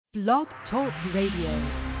Blog Talk Radio.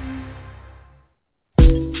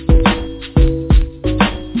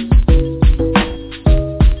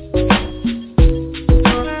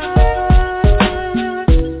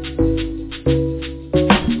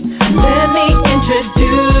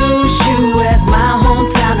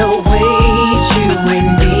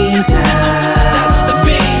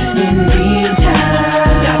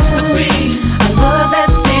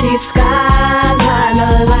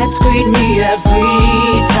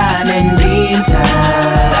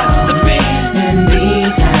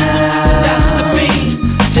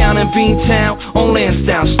 Beantown on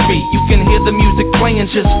Lansdowne Street. You can hear the music playing,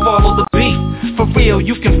 just follow the beat. For real,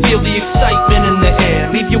 you can feel the excitement in the air.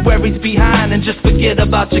 Leave your worries behind and just forget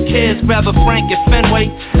about your cares. Grab a Frank at Fenway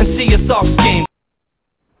and see a soft game.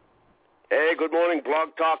 Hey, good morning,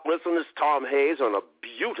 Blog Talk listeners. Tom Hayes on a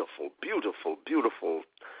beautiful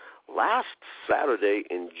last Saturday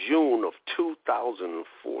in June of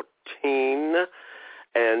 2014.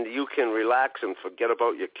 And you can relax and forget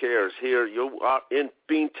about your cares. Here you are in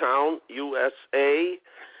Beantown, USA.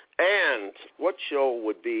 And what show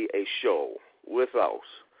would be a show without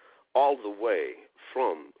all the way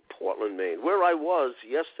from Portland, Maine, where I was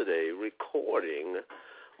yesterday recording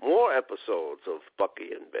more episodes of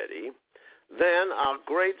Bucky and Betty. Then our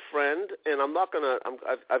great friend, and I've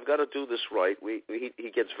got to do this right.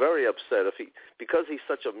 He gets very upset because he's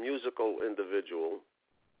such a musical individual.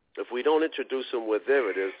 If we don't introduce him with, there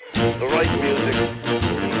it is, the right music, he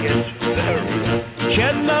gets very...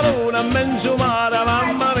 C'è la luna mezzo mare,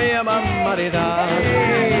 mamma mia, mamma di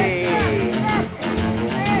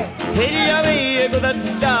figlia mia, cosa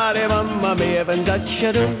dare, mamma mia,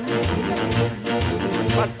 pensaccia tu.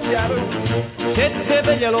 Se te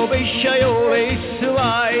veglia lo pesce, io le issu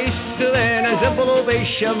vai, se lo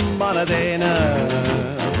pesce a manatena.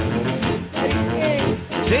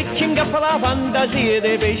 Se ci ingappa la fantasia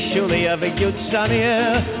dei pescioli a vecchiuzza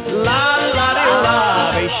mia,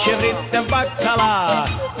 la, pesce fritto e baccalà,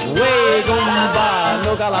 uè gomba,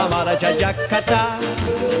 no calamara c'ha giaccata.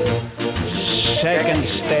 Second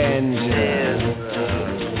stanza.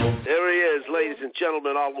 There he is, ladies and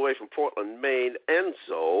gentlemen, all the way from Portland, Maine,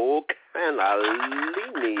 Enzo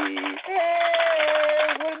Cannellini.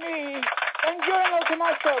 Hey, with me. Buongiorno,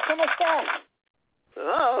 Tommaso, come stai?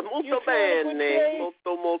 Ah, molto bene,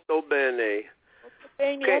 molto bene.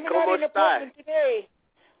 Okay, come stai? Today.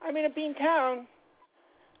 I'm in a Beantown.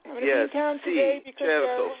 I'm in a Beantown today because you're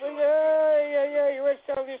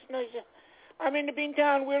so nice. I'm in the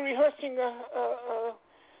Beantown. We're rehearsing.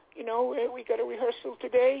 We got a rehearsal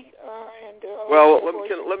today. Well,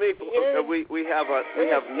 let me. We have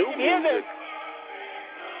new music.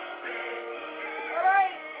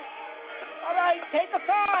 All right, take a 5.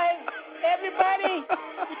 Everybody,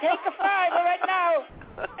 you take a 5 right now.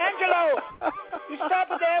 Angelo, you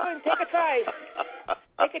stop it there and take a 5.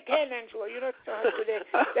 Take a 10, Angelo. You're not so hot today.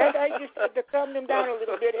 I just had to calm them down a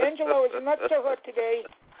little bit. Angelo is not so hot today.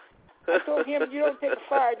 I told him, you don't take a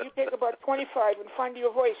 5, you take about 25 and find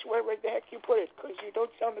your voice where the heck you put it, because you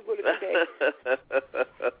don't sound good today.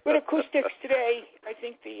 With acoustics today, I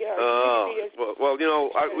think the... well,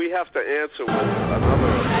 we have to answer with another...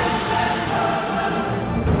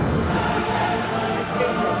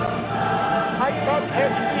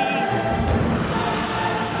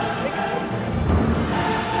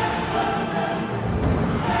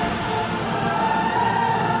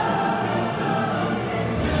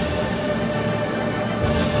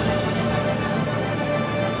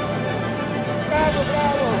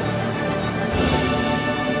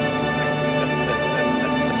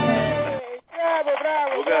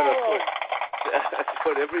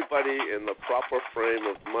 Put everybody in the proper frame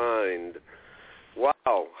of mind.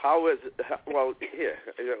 Wow, how is it? Well, here,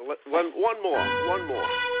 one more.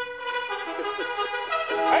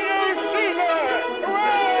 Hello, Caesar!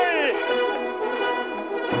 Hooray!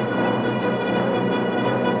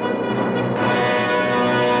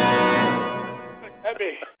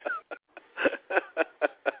 Happy.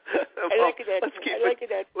 I like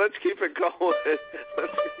that. Let's keep it going.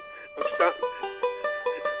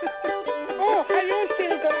 Oh, hello,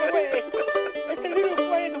 Caesar! Away. It's a little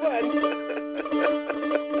plain one.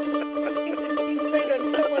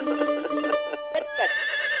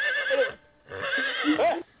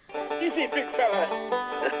 Easy, big fella.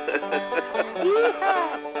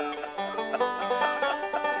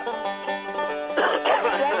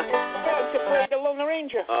 The Lone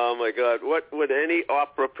Ranger. Oh my God! What would any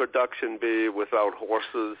opera production be without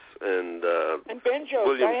horses and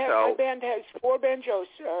banjos? My band has 4 banjos.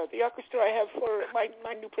 The orchestra I have for my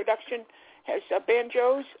new production has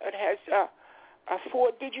banjos. It has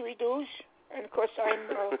 4 didgeridoos, And of course,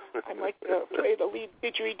 I might play the lead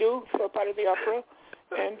didgeridoo for a part of the opera,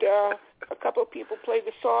 and a couple of people play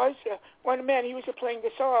the saws. One man, he was playing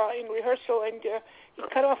the saw in rehearsal, and he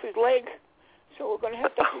cut off his leg, so we're going to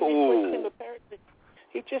have to replace him apparently.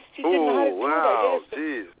 He didn't know how to do it, I guess.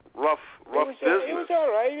 Geez. Rough business. It was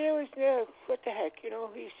all right. It was, what the heck,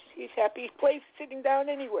 he's happy. He plays sitting down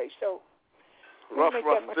anyway, so. Rough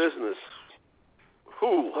business.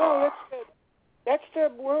 Well, that's the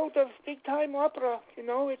world of big-time opera,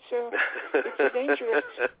 it's dangerous.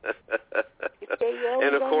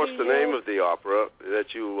 And, of course, the name of the opera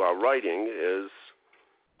that you are writing is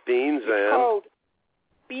It's called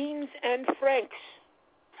Beans and Franks.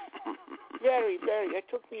 Very, very. It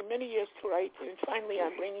took me many years to write, and finally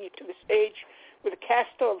I'm bringing it to the stage with a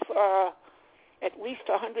cast of at least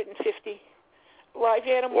 150 live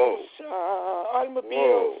animals,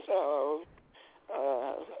 automobiles,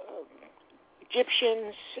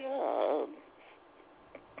 Egyptians,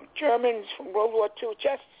 Germans from World War II.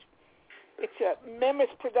 It's a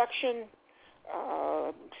mammoth production,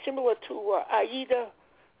 similar to Aida,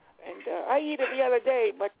 and Aida the other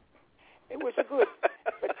day, but it was good.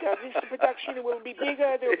 But this production will be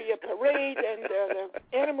bigger. There will be a parade, and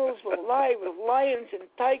the animals will lie with lions and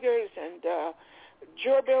tigers and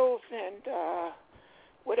gerbils and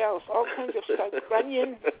what else? All kinds of stuff.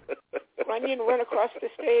 Runyon run across the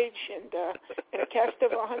stage, and a cast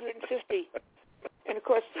of 150. And of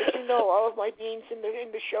course, as you know, all of my beans in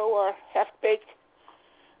the show are half baked.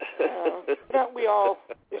 Not we all,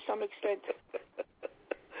 to some extent.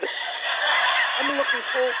 I'm looking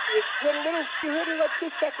forward to it. You heard it like 2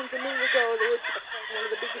 seconds a minute ago. They were one of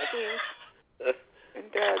the biggest scenes. And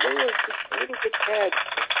they were just a little bit bad.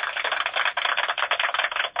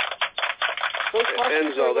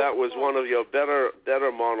 Enzo, that was one of your better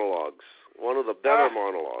monologues. One of the better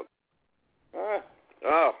monologues.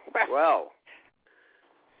 Well.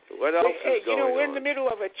 What else is going on? We're in the middle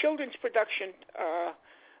of a children's production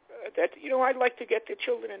that, I'd like to get the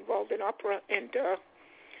children involved in opera, and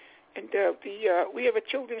we have a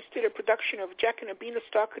children's theater production of Jack and a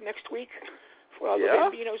Beanstalk next week for all the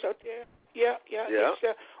Bambinos out there. Yeah. It's,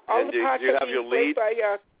 all and the parts do you are have being your played lead? by.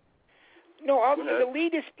 The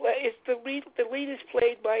lead is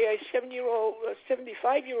played by a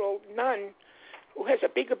 75-year-old nun who has a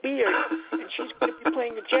bigger beard, and she's going to be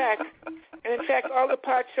playing the Jack. And in fact, all the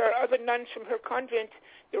parts are other nuns from her convent.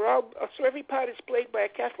 So every part is played by a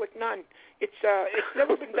Catholic nun. It's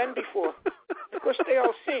never been done before. Of course, they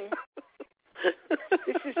all sing.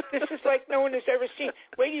 This is like no one has ever seen.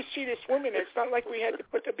 Wait till you see this woman. It's not like we had to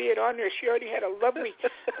put the beard on her. She already had a lovely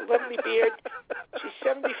beard. She's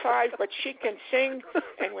 75, but she can sing.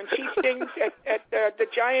 And when she sings at the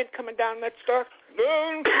giant coming down that stalk,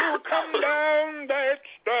 don't you come down that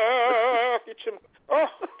stalk.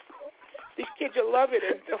 These kids will love it,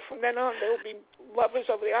 and from then on they'll be lovers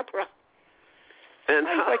of the opera. And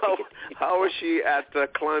how is she at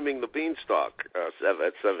climbing the beanstalk at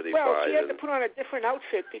 75? Well, she had to put on a different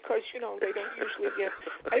outfit because, they don't usually get...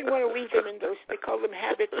 I didn't want to leave them in those, they call them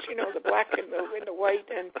habits, the black and the white.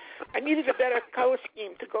 And I needed a better color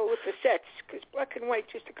scheme to go with the sets because black and white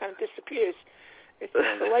just kind of disappears. It's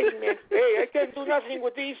the lighting man, hey, I can't do nothing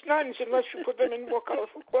with these nuns unless you put them in more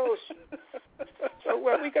colorful clothes. So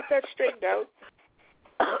we got that straightened out.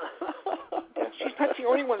 She's not the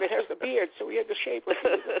only one that has the beard, so we had to shave her.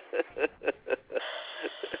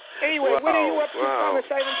 Anyway, what are you up to, Thomas?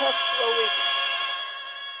 I haven't talked to you all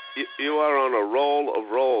week. You are on a roll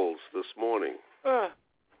of rolls this morning. Well,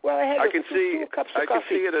 I had two cups of coffee. I can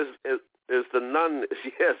see it as the nun.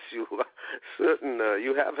 Yes, you are certain.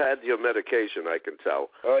 You have had your medication, I can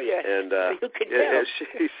tell. Oh, yes. And you can tell.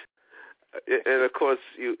 And of course,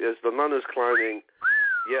 as the nun is climbing.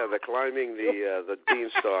 Yeah, they're climbing the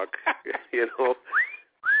beanstalk,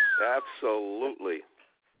 Absolutely.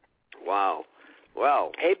 Wow.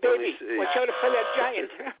 Well, hey, baby, watch out for that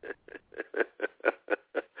giant.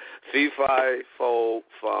 Fee, fi, fo,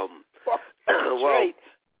 fum. That's right.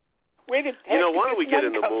 Why don't we get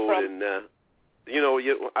in the mood? And,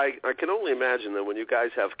 I can only imagine that when you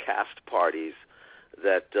guys have cast parties,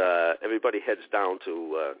 that everybody heads down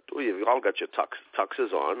to, you've all got your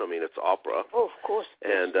tuxes on. I mean, it's opera. Oh, of course.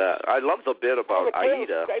 And I love the bit about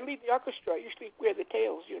Aida. I lead the orchestra. I usually wear the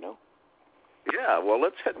tails, Yeah, well,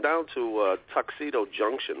 let's head down to Tuxedo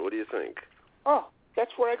Junction. What do you think? Oh,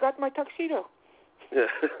 that's where I got my tuxedo. Okay,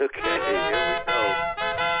 here we go.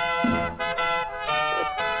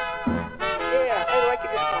 Yeah, I like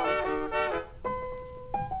this song.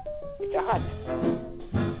 It's a hot.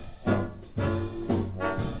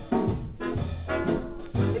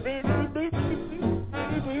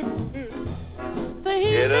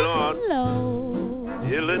 Get it on. Low.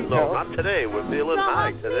 today. We're feeling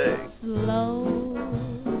high today. Slow.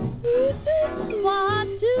 Want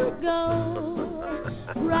to go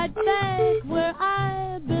right back where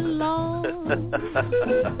I belong.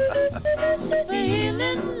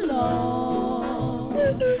 Feeling low,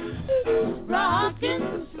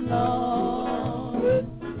 rocking slow.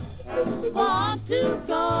 Want to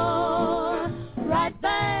go right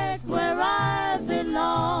back where I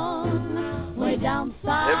belong. Way down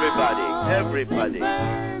south. Everybody. In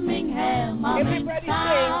Birmingham, I'm in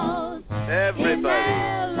South. Everybody. In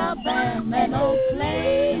Alabama, an old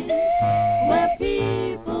place where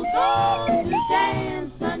people go to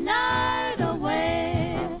dance the night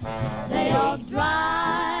away. They all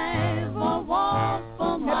drive or walk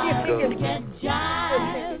for miles to get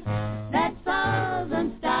jive. That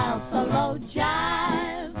southern style solo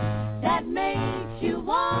jive that makes you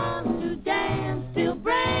want to dance till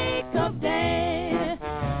break of day.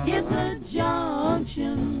 It's a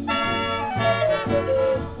junction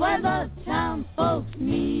where the town folks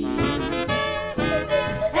meet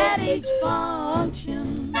at each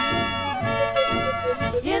function.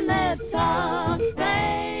 In their talk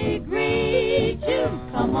they greet you.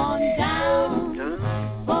 Come on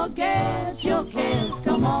down, forget your cares.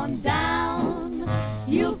 Come on down,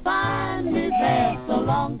 you'll find me there. So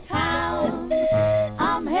long town,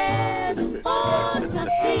 I'm heading for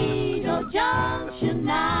Tuxedo Junction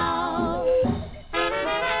now.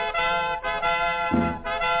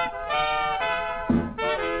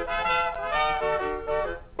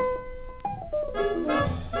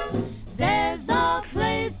 There's a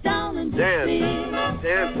place down in Dance,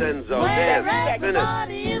 Enzo, where dance.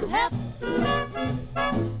 everybody is happy,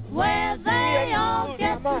 where they all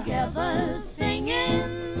get together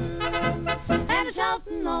singing and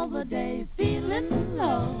shouting all the day, feeling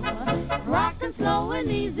low, rocking slow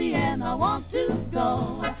and easy, and I want to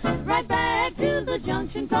go right back to the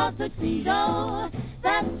junction called Tuxedo.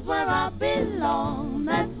 That's where I belong,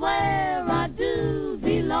 that's where I do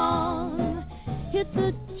belong. It's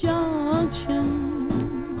a junction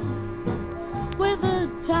where the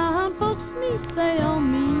town folks meet, they all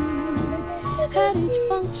meet at each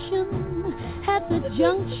function, at the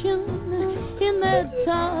junction, in their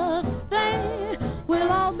talk they will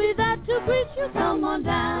all be there to greet you. Come on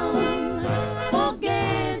down,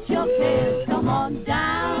 forget your cares, come on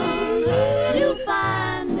down, you'll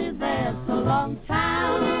find me there. So long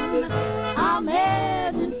town, I'm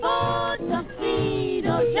heading for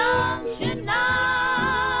Tuxedo Junction now.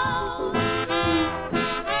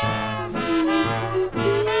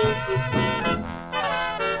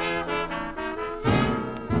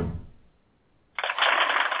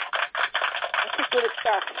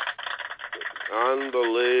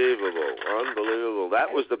 Unbelievable.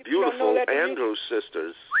 That was the beautiful Andrews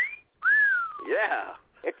sisters. Yeah.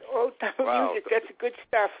 It's old-time music. That's good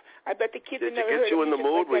stuff. I bet the kids Did never it heard get you in the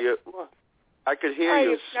mood? I could hear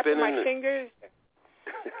you spinning. My fingers.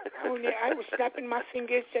 I was snapping my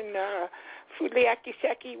fingers and food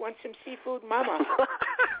liaki-saki, want some seafood, mama.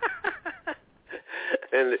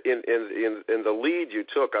 And in the lead you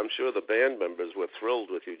took, I'm sure the band members were thrilled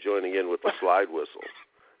with you joining in with the slide whistle.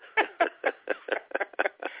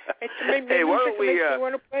 Hey, why don't we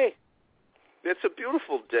want to play? It's a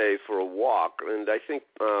beautiful day for a walk, and I think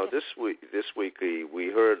this week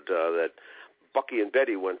we heard that Bucky and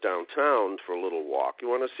Betty went downtown for a little walk. You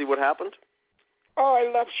want to see what happened? Oh,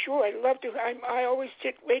 I'd love to. I always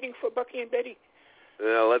sit waiting for Bucky and Betty.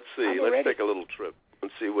 Yeah, let's see. Let's take a little trip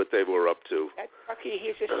and see what they were up to. That Bucky,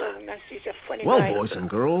 he's a funny guy. Well, boys and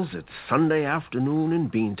girls, it's Sunday afternoon in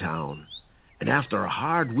Beantown. And after a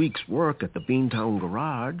hard week's work at the Beantown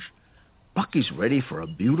garage, Bucky's ready for a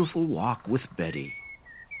beautiful walk with Betty.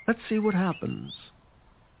 Let's see what happens.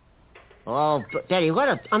 Oh, Betty,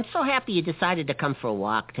 I'm so happy you decided to come for a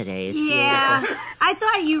walk today. It's beautiful. I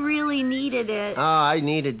thought you really needed it. Oh, I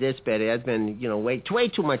needed this, Betty. I've been, way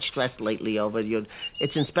too much stress lately over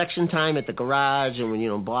it's inspection time at the garage, and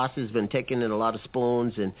when, boss has been taking in a lot of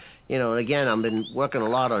spoons, and, again, I've been working a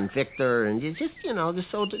lot on Victor, and it's just,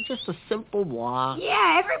 just a simple walk.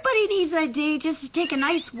 Yeah, everybody needs a day just to take a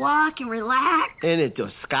nice walk and relax. And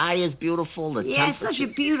the sky is beautiful. It's such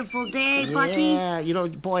a beautiful day, Bucky. Yeah,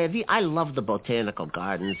 boy, I love the botanical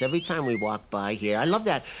gardens. Every time we walk by here, I love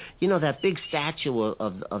that, that big statue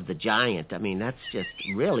of the giant. I mean, that's just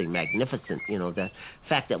really magnificent, the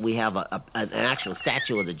fact that we have an actual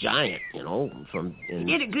statue of the giant, You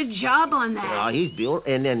did a good job on that. Oh, he's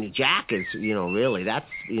beautiful. And then Jack is, really, that's,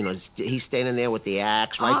 he's standing there with the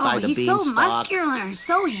axe right by the beanstalk. Oh, he's so muscular,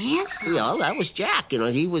 so handsome. Yeah, that was Jack.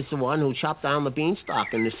 He was the one who chopped down the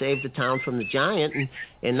beanstalk and to save the town from the giant.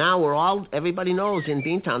 And now everybody knows in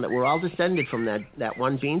Beantown that we're all descended from that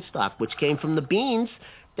one beanstalk, which came from the beans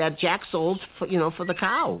that Jack sold for the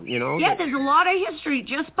cow, Yeah, there's a lot of history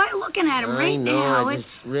just by looking at him now. It's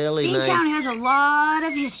really Beantown nice. has a lot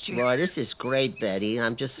of history. Boy, this is great, Betty.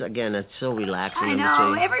 I'm just, again, it's so relaxing. I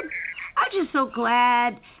know. I'm just so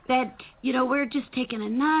glad that, we're just taking a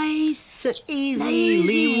nice,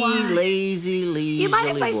 lazy walk. You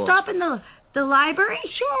mind if I stop in the library?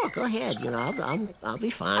 Sure, go ahead. I'll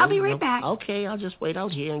be fine. I'll be right back. Okay, I'll just wait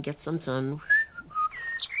out here and get some sun.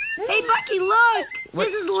 Hey, Bucky, look! What?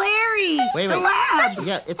 This is Larry, wait. the lab.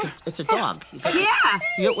 Yeah, it's a dog. Yeah.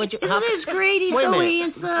 Isn't this great? He's so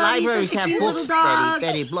handsome. Libraries He's such a have cute books, little dog.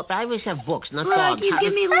 Betty. Look, libraries have books, not Look, dogs. you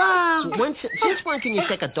give me love. Since when can you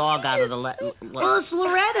take a dog out of the... Well, it's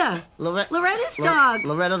Loretta. Loretta's dog.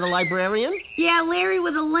 Loretta the librarian? Yeah, Larry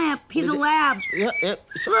with a lamp. He's a lab. Yeah.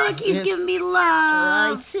 Look, he's giving me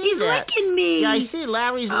love. I see he's that. licking me. Yeah, I see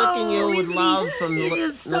Larry's licking you with love from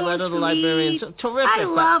Loretta the librarian. So, terrific. I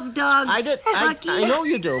love dogs. I know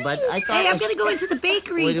you do, but I thought... Hey, I'm going to go into the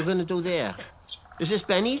bakery. What are you going to do there? Is this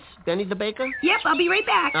Benny's? Benny the baker? Yep, I'll be right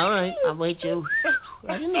back. All right, I'll wait you.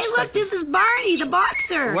 Hey, look, this is Barney, the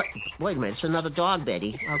boxer. What? Wait a minute, it's another dog,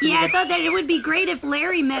 Betty. Yeah, I thought that it would be great if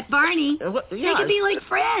Larry met Barney. Yeah. They could be like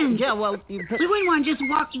friends. Yeah, well... We wouldn't want to just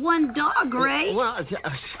walk one dog, right? Well,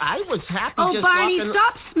 I was happy just Barney,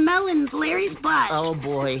 stop smelling Larry's butt. Oh,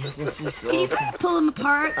 boy. This is so... Can you pull him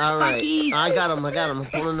apart, All right. Bucky? I got him. I'm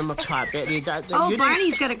pulling them apart. Barney's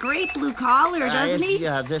got a great blue collar, doesn't he?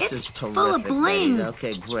 Yeah, this is terrific. Full of bling. Betty.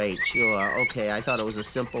 Okay, great. Sure. Okay, I thought it was a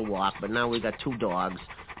simple walk, but now we got two dogs.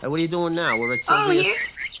 What are you doing now? We're at Sylvia's...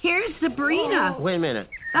 here's Sabrina. Wait a minute.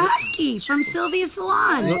 The husky from Sylvia's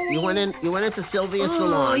Salon. You went into Sylvia's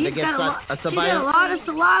Salon to get she's got a lot of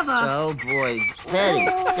saliva. Oh, boy. Betty,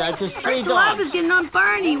 that's just three dogs. Saliva's getting on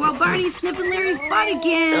Barney while Barney's sniffing Larry's butt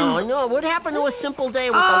again. Oh, no. What happened to a simple day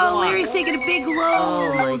with the walk? Larry's taking a big load.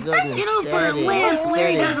 Oh, my goodness. For a limp,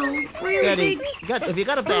 Larry does a really big if you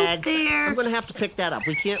got a bag, there. I'm going to have to pick that up.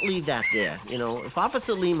 We can't leave that there. If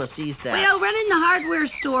Officer Lima sees that... Wait, I'll run in the hardware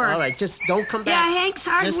store. All right, just don't come back. Yeah, Hank's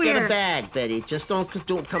Hardware. Just get a bag, Betty. Just don't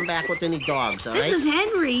come back with any dogs, all right? This is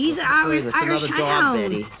Henry. He's an Irish Hound. Dog,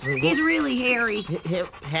 Betty. He's really hairy.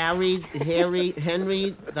 Henry,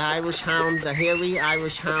 the Irish Hound, the hairy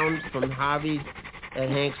Irish Hound from Harvey at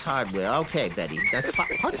Hank's Hardware. Okay, Betty. That's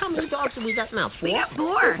fine. How many dogs have we got now? 4? We got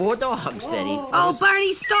 4. 4 dogs, Betty. Oh,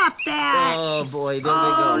 Barney, stop that. Oh, boy. There we go.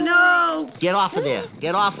 Oh, no. Get off of there.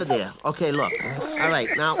 Okay, look. All right,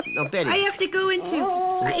 now, Betty. I have to go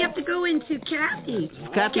into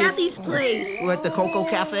Kathy's place. We're at the Cocoa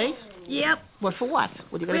Cafe? Yep. What, for what?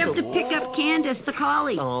 What are you going to do? We have to pick up Candace, the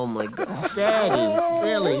collie. Oh, my God. Betty,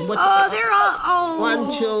 really? They're all...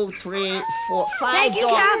 1, 2, 3, 4, 5 Thank you,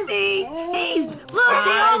 dogs. Kathy. Hey, look,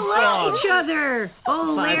 they all love each other.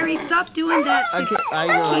 Oh, Larry, stop doing that to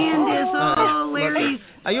Candace. Oh, Larry.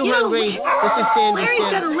 Are you hungry? This is Sandy.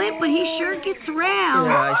 Larry's got a limp, but he sure gets around.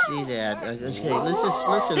 Yeah, I see that. Okay,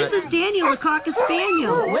 listen. This is Daniel, the Cocker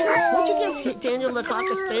Spaniel. Where'd you get Daniel, the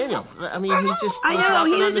Cocker Spaniel? I mean, he's just... I know,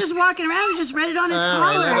 he was just walking around. He just read it on his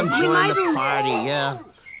collar. Let him join the party, yeah.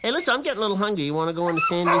 Hey, listen, I'm getting a little hungry. You want to go in the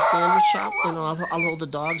Sandy's sandwich shop? I'll hold the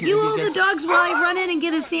dogs. You hold the dogs while I run in and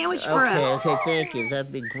get a sandwich for us. Okay, thank you.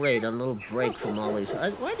 That'd be great. A little break from all these.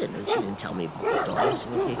 Why didn't she tell me about the dogs?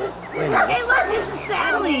 Okay. Wait a minute. Hey, look, this is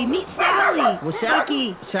Sally. Meet Sally. What's that?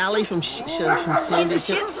 Bucky. Sally from Sandy's.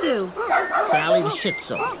 Shih Tzu. Sally the Shih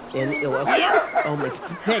Tzu. Yep. Oh, my.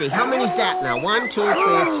 Betty, how many's that now? 1, 2, 3,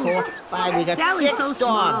 4, 5. We got Sally's 6 so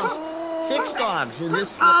dogs. Small. 6 dogs in this.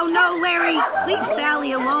 Oh, no, Larry. Leave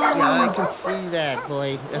Sally alone. Yeah, I can see that,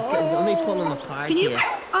 boy. Let me pull them apart here.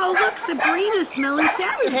 Oh, look, Sabrina's smelling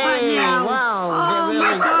Sally's butt now. Wow. Oh,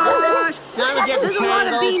 my gosh. There's a lot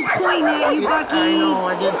of beans pointing at you, Bucky. I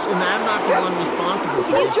know, and I'm not the one responsible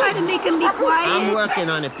for Can you try to make him be quiet? I'm working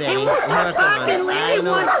on it, Betty. Hey, we're talking.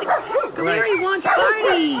 Larry wants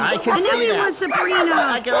Barney. I can and then see we want Sabrina.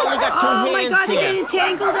 I can only got 2 hands Oh, my God, here. they're getting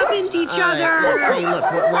tangled up into each other. Hey, look,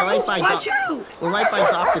 we're right by Watch out. We're right by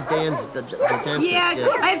Dr. Dan's, the dentist. Yeah,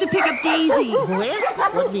 I have to pick up Daisy. Where?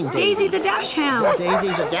 What do you mean, Daisy the dash hound.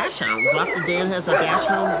 Daisy's a dash hound. Dr. Dan has a dash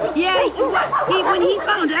hound? Yeah, when he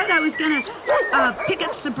found out I was going to pick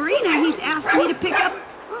up Sabrina, he's asked me to pick up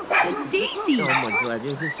Stacy. Oh, my God.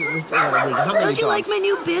 This what a week. How many Don't you like my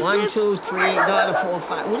new business? 1, 2, 3, no, 4,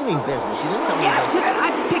 5. What do you mean business? You didn't tell me about... I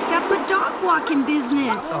picked up a dog walking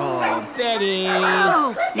business. Oh, Betty.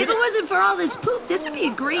 Oh, if it wasn't for all this poop, this would be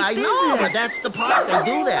a great business. I know, but that's the part. They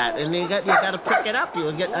do that, and you got to pick it up.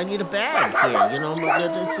 I need a bag here. You know,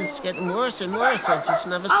 it's getting worse and worse. It's just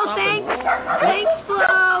never stopping. Thanks,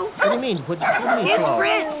 Flo. What do you mean? What do you mean, It's Flo?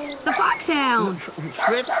 Fritz, the foxhound.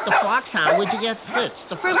 Fritz, the foxhound. Where'd you get Fritz?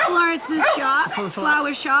 From Florence's shop,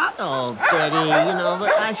 flower shop. Oh, Betty, but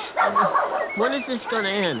when is this going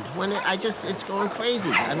to end? It's going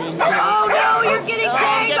crazy. I mean, Oh, no, you're getting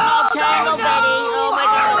tangled. All tangled, Betty. Oh, my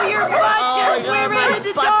God. Oh, your butt just went right into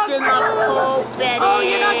the dog's poop, Betty. Oh,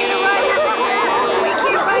 you're not going to ride your We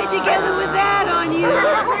can't ride together with that on you.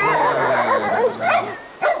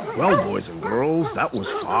 Well, boys and girls, that was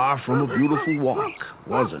far from a beautiful walk,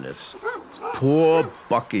 wasn't it? Poor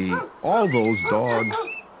Bucky, all those dogs,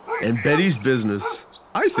 and Betty's business.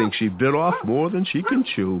 I think she bit off more than she can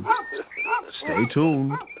chew. Stay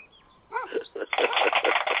tuned.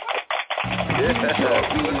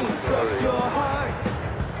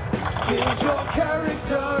 Build your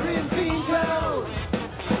character in Beantown.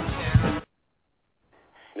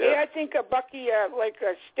 Yeah, I think Bucky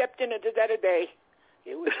stepped into that today.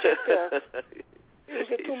 It was just it was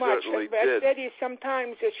too much. Betty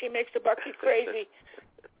sometimes she makes the Bucky crazy,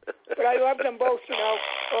 but I love them both. Oh,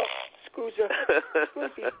 Scoozy.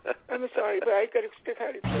 I'm sorry, but I got to stick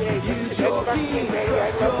out of Use your beans,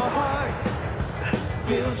 trust your heart.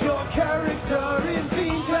 Build your character in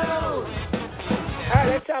Beantown.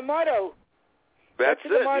 That's our motto. That's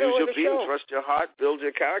it. Use your beans, show. trust your heart, build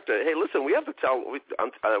your character. Hey, listen, we have to tell,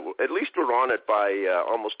 at least we're on it by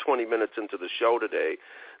almost 20 minutes into the show today,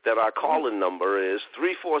 that our call-in number is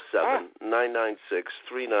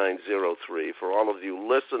 347-996-3903. For all of you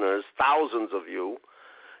listeners, thousands of you,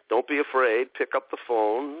 don't be afraid. Pick up the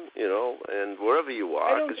phone, and wherever you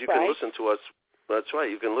are, because you can listen to us. That's right.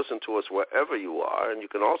 You can listen to us wherever you are, and you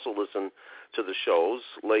can also listen to the shows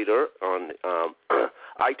later on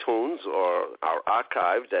iTunes or are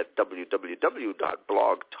archived at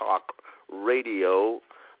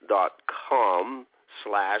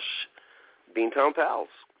www.blogtalkradio.com/Beantown Pals.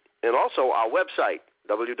 And also our website,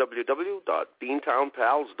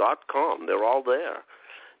 www.beantownpals.com. They're all there.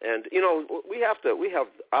 And, we have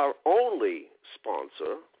our only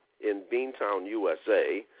sponsor in Beantown,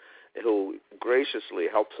 USA, who graciously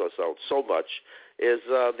helps us out so much, is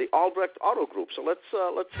the Albrecht Auto Group. So let's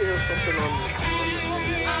hear something on.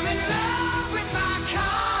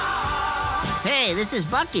 Hey, this is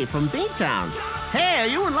Bucky from Beantown. Hey, are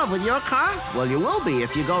you in love with your car? Well, you will be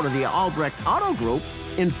if you go to the Albrecht Auto Group.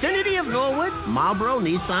 Infinity of Norwood, Marlboro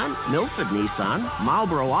Nissan, Milford Nissan,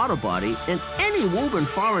 Marlboro Auto Body, and any Woburn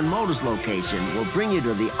Foreign Motors location will bring you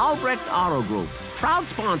to the Albrecht Auto Group, proud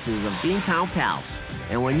sponsors of Beantown Pals.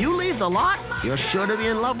 And when you leave the lot, you're sure to be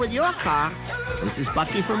in love with your car. This is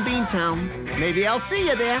Bucky from Beantown. Maybe I'll see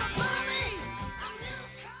you there.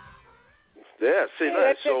 Yeah, see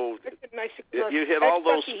that. So you hit all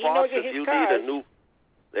those spots. If you need a new,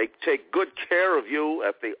 they take good care of you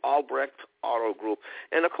at the Albrecht Auto Group.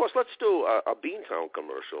 And of course, let's do a Beantown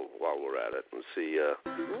commercial while we're at it and see.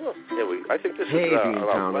 I think this is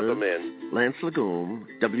Weatherman. Lance Legume,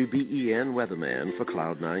 WBEN Weatherman for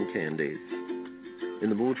Cloud9 Candies. In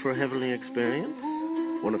the mood for a heavenly experience?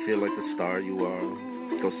 Want to feel like the star you are?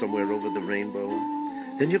 Go somewhere over the rainbow?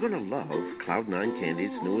 Then you're going to love Cloud9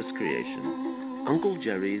 Candy's newest creation, Uncle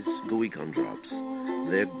Jerry's Gooey Gumdrops.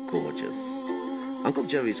 They're gorgeous. Uncle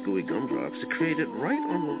Jerry's Gooey Gumdrops are created right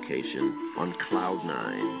on location on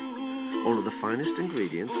Cloud9. One of the finest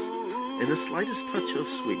ingredients and the slightest touch of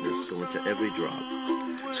sweetness go into every drop.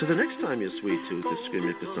 So the next time your sweet tooth is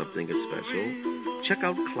screaming for something special, check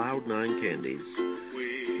out Cloud9 Candies.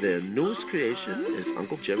 Their newest creation is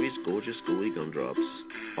Uncle Jerry's Gorgeous Gooey Gumdrops,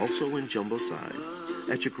 also in jumbo size,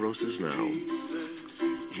 at your grocers now.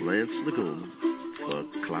 Lance Legume for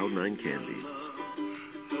Cloud9 Candies.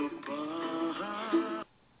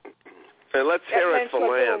 And let's hear it for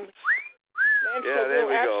Lance. Yeah, there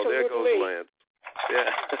we go. There goes Lance. Yeah.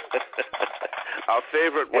 Our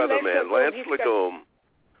favorite weatherman, Lance Legume.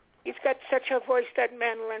 He's got such a voice, that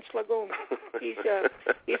man, Lance Legume.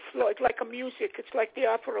 It's like a music. It's like the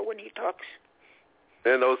opera when he talks.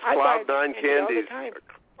 And those Cloud9 candies.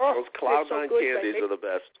 Those Cloud9 candies are the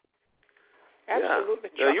best.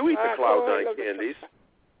 Absolutely. Yeah. Now, you eat the Cloud9 candies.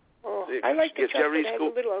 I like the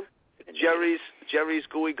Jerry's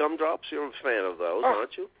Gooey Gumdrops. You're a fan of those,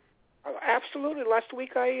 aren't you? Absolutely. Last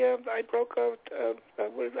week I broke out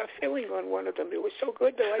with a filling on one of them. It was so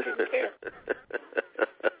good, though, I didn't care.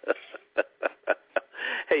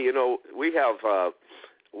 Hey, we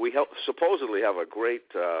supposedly have a great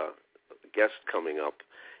guest coming up,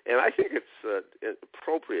 and I think it's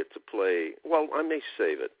appropriate to play. Well, I may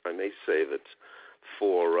save it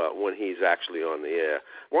for when he's actually on the air.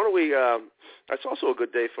 Why don't we? It's also a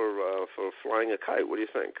good day for flying a kite. What do you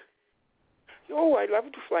think? Oh, I'd love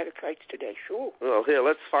to fly the kites today. Sure. Well, here,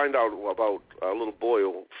 let's find out about a little boy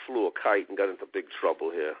who flew a kite and got into big trouble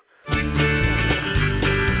here.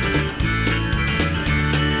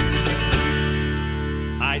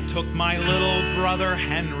 I took my little brother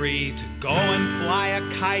Henry to go and fly a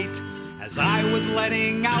kite. As I was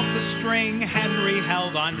letting out the string, Henry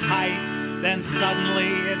held on tight. Then suddenly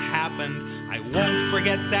it happened. I won't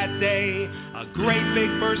forget that day. A great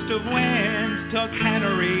big burst of wind took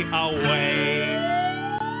Henry away.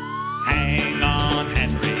 Hang on,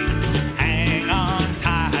 Henry, hang on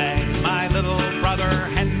tight. My little brother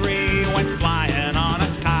Henry went flying on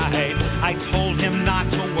a kite. I told him not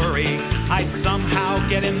to worry, I'd somehow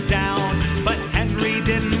get him down. But Henry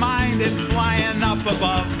didn't mind it flying up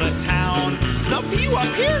above the town. The view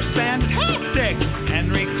up here's fantastic,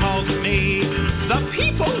 Henry called me. The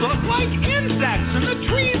people look like insects and the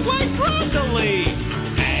trees like broccoli.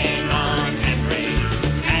 Hang on, Henry,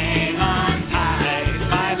 hang on tight.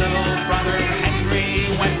 My little brother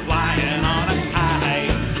Henry went flying on a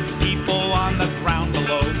kite. People on the ground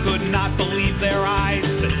below could not believe their eyes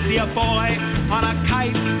to see a boy on a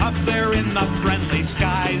kite up there in the friendly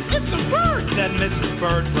skies. It's a bird, said Mrs.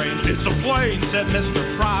 Birdbrain. It's a plane, said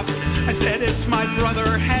Mr. Prop. I said, it's my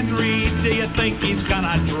brother Henry. Do you think he's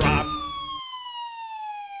gonna drop?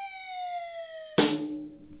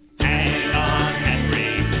 Hang on,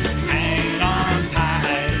 Henry, hang on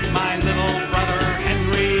tight. My little brother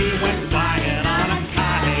Henry went flying on a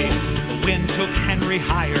kite. The wind took Henry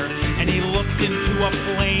higher, and he looked into a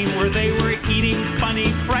plane where they were eating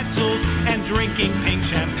funny pretzels and drinking pink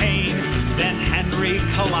champagne. Then Henry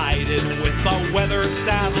collided with the weather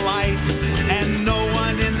satellite, and no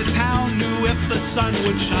one in the town knew if the sun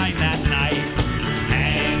would shine that night.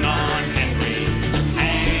 Hang on, Henry,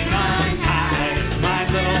 hang on tight. My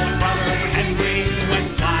little brother Henry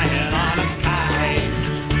went flying on a kite.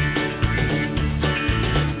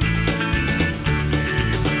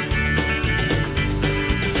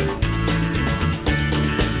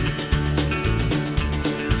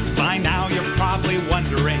 By now you're probably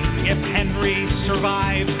wondering if Henry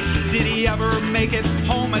survived. Did he ever make it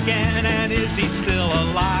home again, and is he still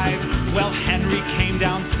alive? Well, Henry came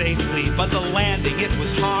down safely, but the landing, it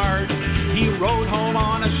was hard. He rode home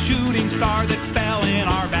on a shooting star that fell in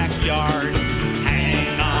our backyard.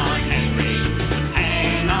 Hang on, Henry,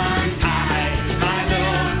 hang on tight. My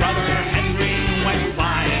little brother Henry went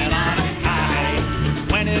flying on a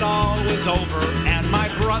kite. When it all was over and my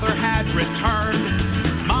brother had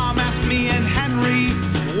returned, Mom asked me and Henry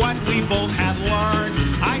what we both had learned.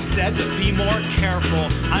 I said to be more careful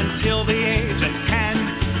until the age of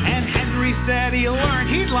 10. And Henry said he learned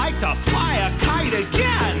he'd like to fly a kite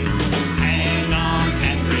again. Hang on,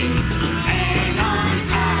 Henry, hang on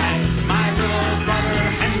tight. My little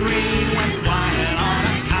brother Henry went flying on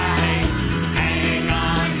a kite. Hang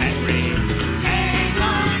on, Henry, hang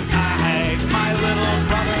on tight. My little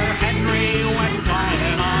brother Henry went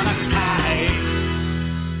flying on a kite.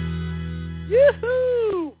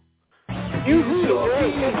 Yoo-hoo!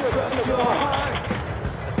 Your heart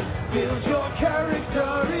builds your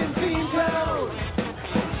character in Beantown.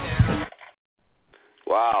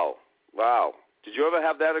 Wow. Did you ever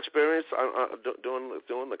have that experience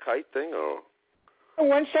doing the kite thing, or?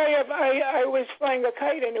 Once I was flying a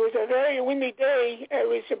kite, and it was a very windy day. I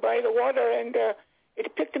was by the water, and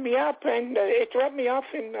it picked me up, and it dropped me off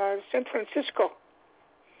in San Francisco.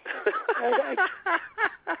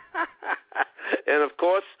 And of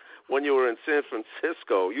course, when you were in San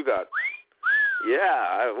Francisco, you got,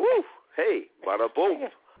 hey, bada boom.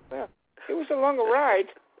 Yeah. It was a long ride.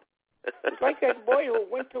 It's like that boy who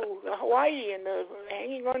went to Hawaii and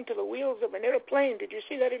hanging on to the wheels of an airplane. Did you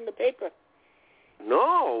see that in the paper?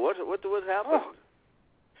 No. What happened? Oh.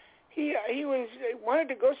 He wanted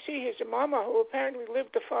to go see his mama, who apparently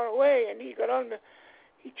lived far away, and he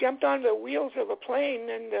jumped on the wheels of a plane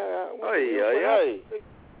and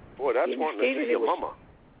boy, that's wanting to see your mama.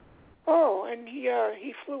 Oh, and he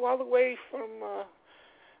flew all the way from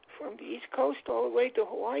the East Coast all the way to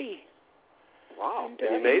Hawaii. Wow.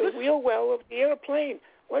 And he made it? the wheel well of the airplane.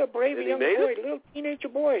 What a brave young boy, little teenager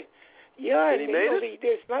boy. Yeah, and he made it?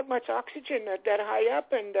 There's not much oxygen that high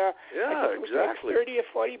up, and I think it was exactly. like 30 or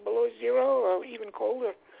 40 below zero, or even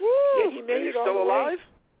colder. Woo! Yeah, he made it all still the alive?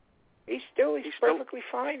 Way. He's perfectly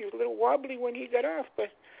fine. He was a little wobbly when he got off, but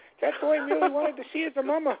that boy really wanted to see his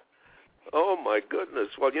mama. Oh, my goodness.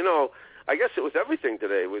 Well, you know, I guess it was everything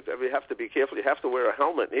today. We have to be careful. You have to wear a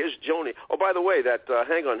helmet. Here's Joni. Oh, by the way, that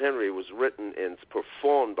Hang On Henry was written and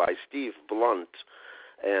performed by Steve Blunt.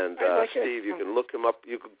 And Steve, you can look him up.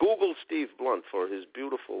 You can Google Steve Blunt for his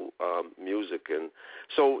beautiful music. And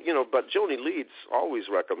so, you know, but Joni Leeds always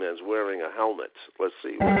recommends wearing a helmet. Let's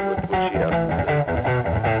see what she has to say.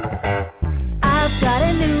 I've got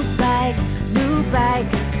a new bike.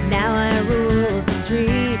 Now I rule the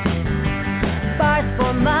street. Bars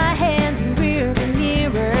for my hands and rear view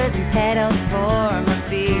mirrors and pedals for my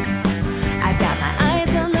feet. I've got my eyes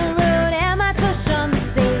on the road and my push on the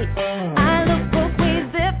seat. I look both ways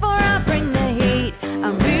before I bring the heat.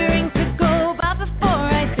 I'm rearing to go by before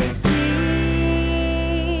I say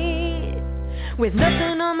cheese. With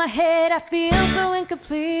nothing on my head, I feel so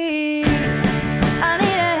incomplete. I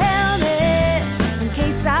need a helmet in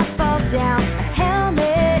case I fall down. A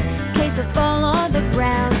helmet in case I fall on the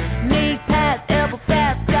ground. Knee pads, elbow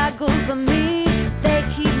pads, goggles on me. They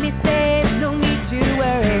keep me safe, no need to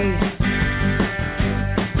worry.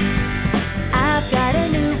 I've got a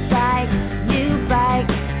new bike,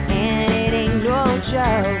 and it ain't no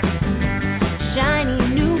joke. Shiny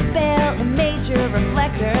new belt and major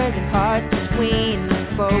reflectors and parts between the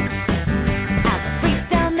spokes. As I race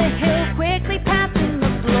down the hill, quickly passing the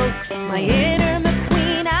bloke. My inner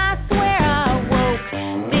McQueen, I swear I woke.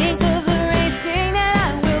 Think of the racing that I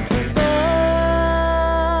will provoke.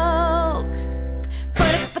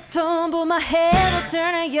 But if I tumble, my head will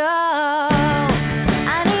turn a yo.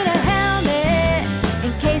 I need a helmet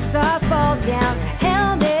in case I fall down. A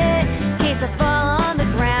helmet in case I fall on the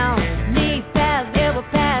ground. Knee pads, elbow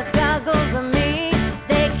pads, goggles on me.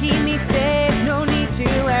 They keep me safe, no need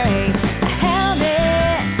to worry. A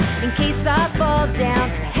helmet in case I fall down.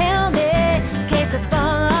 A helmet in case I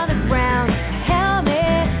fall on the ground. A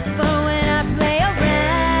helmet for when I play around.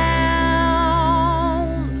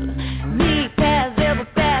 Knee pads, elbow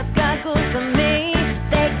pads, goggles on me.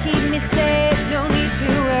 They keep me safe, no need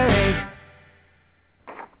to worry.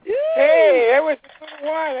 Hey, that was a good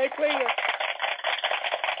one. I play you.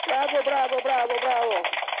 Bravo.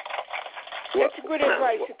 That's a good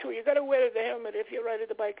advice, too. You got to wear the helmet if you're riding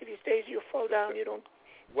the bike. If you stays, you fall down. You don't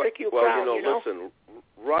break your crown, listen,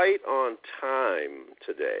 right on time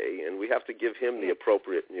today, and we have to give him the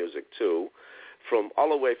appropriate music, too, from all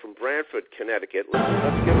the way from Brantford, Connecticut.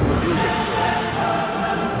 Let's give him the music.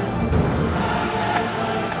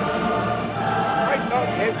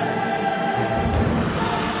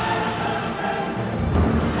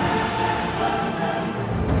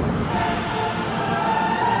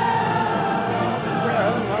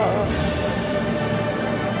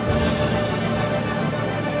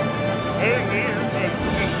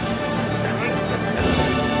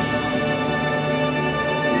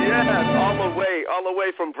 All the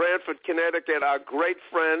way from Brantford, Connecticut, our great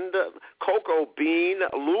friend, Cocoa Bean,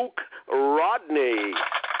 Luke Rodney.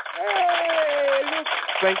 Hey, Luke.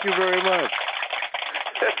 Thank you very much.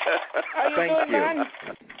 How you doing, man?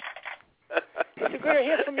 It's good to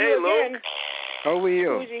hear from you again. Luke. How are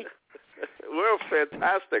you? We're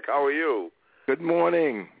fantastic. How are you? Good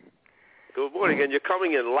morning. Good morning. And you're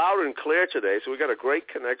coming in loud and clear today, so we got a great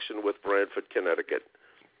connection with Brantford, Connecticut.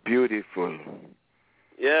 Beautiful.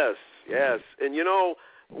 Yes. And, you know,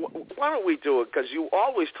 why don't we do it? Because you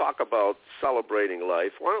always talk about celebrating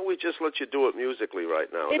life. Why don't we just let you do it musically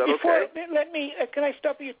right now? Is that okay? Let me, can I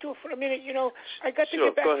stop you, too, for a minute? You know, I got to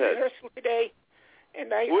get back to rehearsal today. And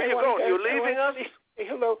Where are you going? You're leaving us?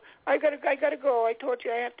 Hello. I gotta go. I told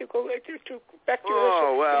you I have to go to back to rehearsal.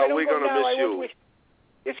 Oh, well, we're going to miss you.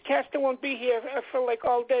 This caster won't be here for like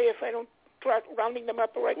all day if I don't try rounding them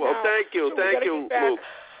up right now. Well, thank you, so Luke.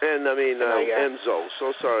 And Enzo,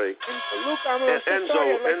 so sorry. Luke, I'm so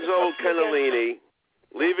sorry. Enzo Cannellini,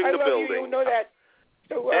 leaving the building. You know that.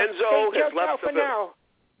 So, Enzo has left the building.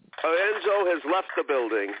 Enzo has left the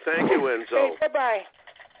building. Thank you, Enzo. Hey, bye.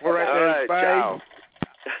 All right, bye. Ciao.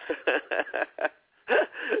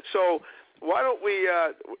 So why don't we,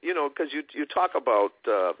 because you talk about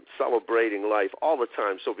celebrating life all the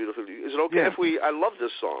time so beautifully. Is it okay if I love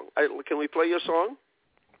this song. Can we play your song?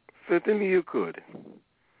 Certainly you could.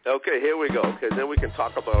 Okay, here we go. Okay, then we can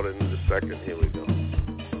talk about it in a second. Here we go.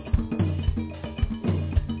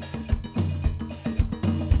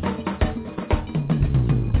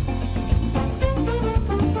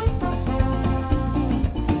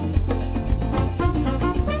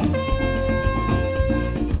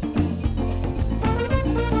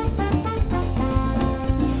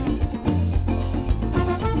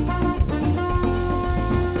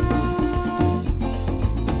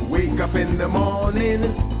 Wake up in the morning,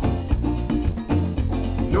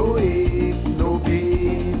 no aches, no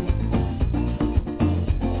pain.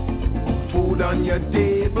 on your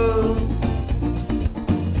table.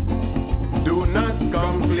 Do not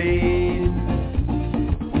complain.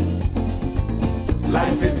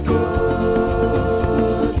 Life is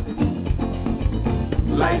good.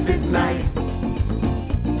 Life is nice.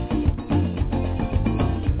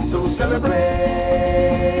 So celebrate.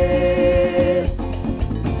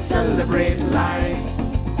 Celebrate life.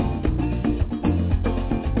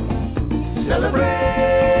 Celebrate.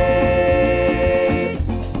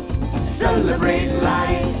 Celebrate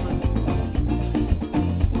life.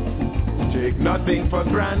 Take nothing for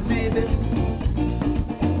granted.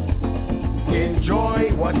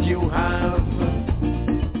 Enjoy what you have.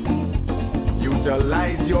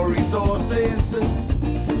 Utilize your resources.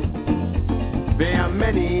 There are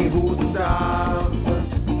many who starve.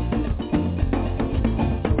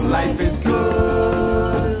 Life is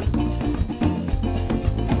good.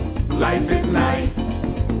 Life is nice.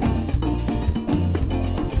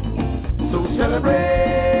 So celebrate.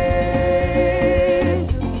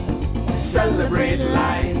 Celebrate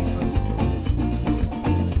life.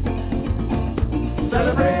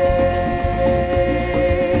 Celebrate.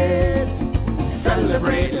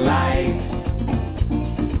 Celebrate life.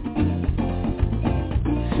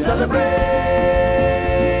 Celebrate.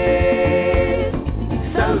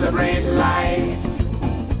 Celebrate life.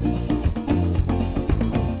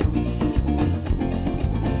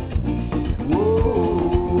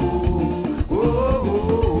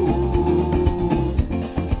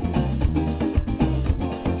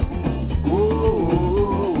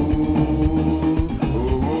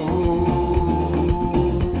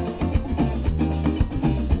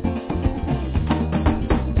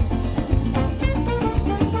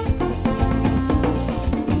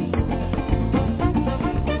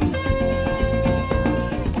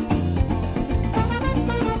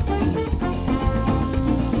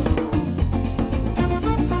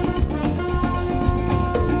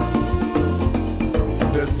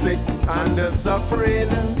 And the suffering,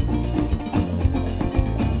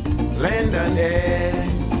 land and air,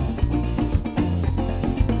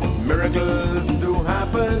 miracles do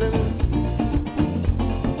happen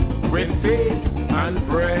with faith and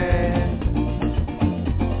prayer.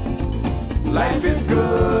 Life is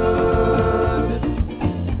good,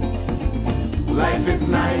 life is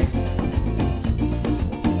nice,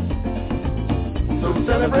 so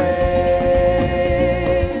celebrate,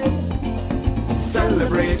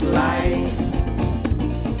 celebrate life.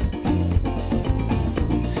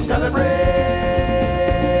 Celebrate,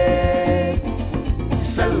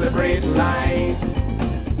 celebrate life.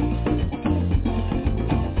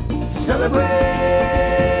 Celebrate,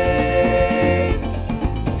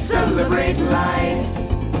 celebrate life.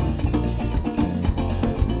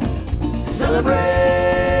 Celebrate,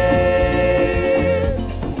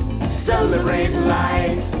 celebrate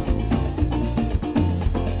life.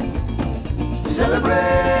 Celebrate,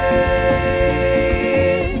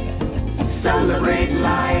 celebrate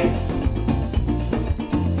life.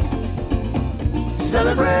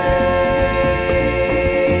 Celebrate,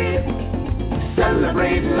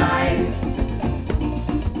 celebrate life.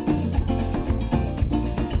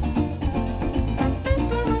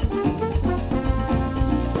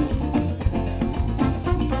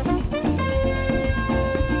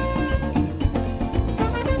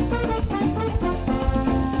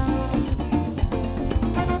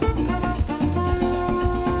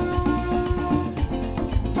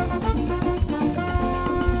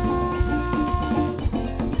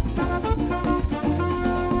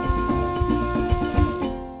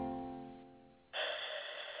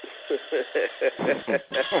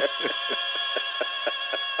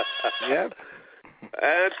 Yep.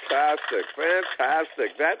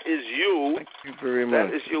 Fantastic. That is you. Thank you very much.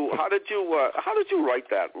 That is you. How did you write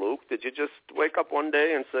that, Luke? Did you just wake up one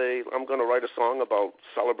day and say, I'm going to write a song about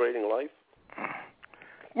celebrating life?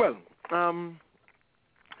 Well,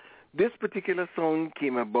 this particular song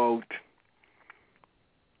came about.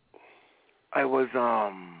 I was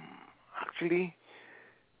actually,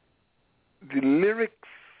 the lyrics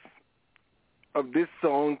of this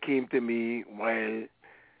song came to me while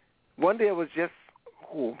one day I was just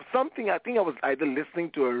home. I think I was either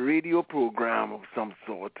listening to a radio program of some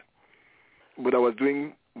sort, but I was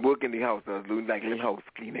doing work in the house. I was doing like little house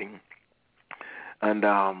cleaning. And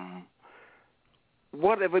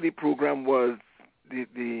whatever the program was,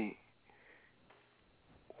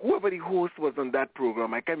 whoever the host was on that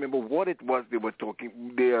program, I can't remember what it was they were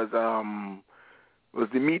talking. Was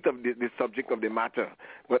the meat of the subject of the matter.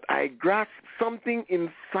 But I grasped something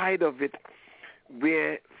inside of it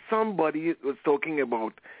where somebody was talking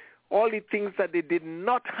about all the things that they did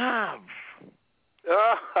not have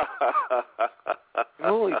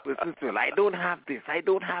No, it was well, I don't have this, I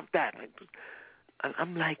don't have that. And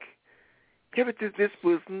I'm like, here it is, this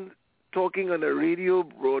person talking on a radio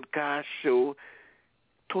broadcast show,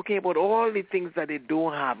 talking about all the things that they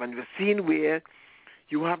don't have, and we're seeing where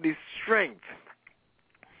you have the strength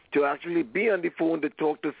to actually be on the phone to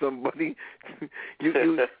talk to somebody.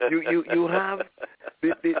 you have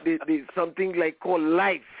the something like called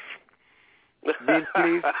life being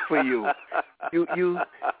placed for you.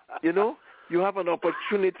 You know, you have an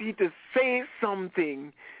opportunity to say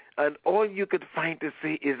something, and all you could find to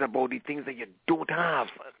say is about the things that you don't have.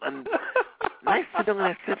 And I sit down and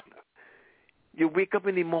I said, you wake up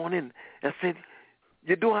in the morning and said,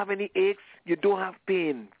 you don't have any aches, you don't have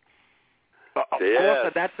pain. Of course,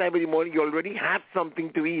 at that time of the morning, you already had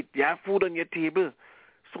something to eat. You have food on your table.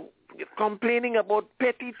 So you're complaining about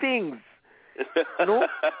petty things. No?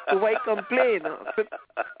 So why complain?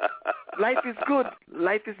 Life is good.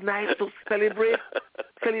 Life is nice. So celebrate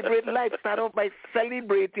life. Start off by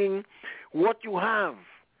celebrating what you have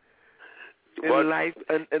in life,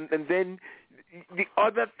 and then the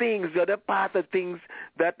other things, the other part of things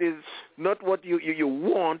that is not what you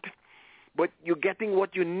want, but you're getting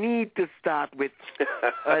what you need to start with.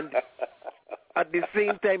 And at the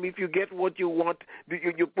same time, if you get what you want,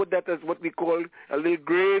 you put that as what we call a little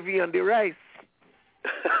gravy on the rice.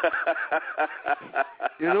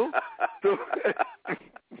 You know? So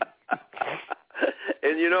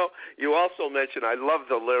and you know, you also mentioned, I love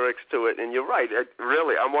the lyrics to it, and you're right.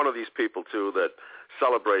 Really, I'm one of these people, too, that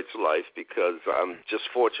celebrates life because I'm just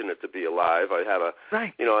fortunate to be alive. I had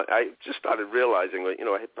you know, I just started realizing that, you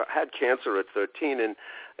know, I had cancer at 13, and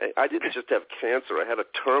I didn't just have cancer. I had a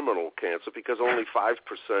terminal cancer because only 5%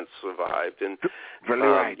 survived. And,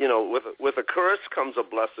 you know, with a curse comes a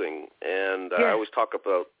blessing. And I always talk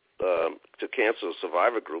about to cancer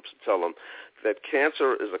survivor groups and tell them that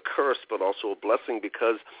cancer is a curse but also a blessing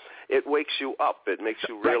because it wakes you up. It makes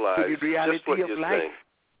you realize just what you're saying.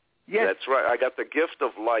 Yes. That's right. I got the gift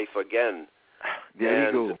of life again.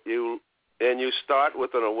 There you go. You start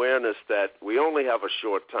with an awareness that we only have a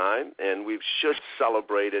short time, and we should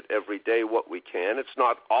celebrate it every day what we can. It's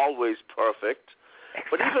not always perfect,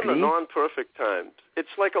 but even the non-perfect times.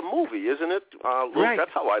 It's like a movie, isn't it, Luke? Right.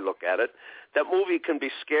 That's how I look at it. That movie can be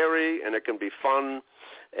scary, and it can be fun,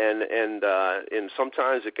 and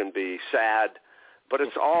sometimes it can be sad. But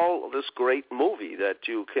it's all this great movie that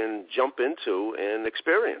you can jump into and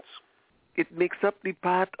experience. It makes up the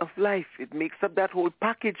part of life. It makes up that whole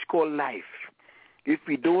package called life. If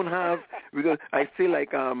we don't have, because I say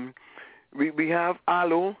like we have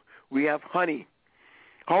aloe, we have honey.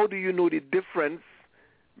 How do you know the difference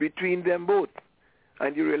between them both?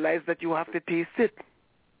 And you realize that you have to taste it.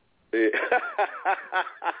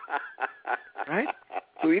 Right?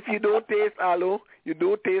 So if you don't taste aloe, you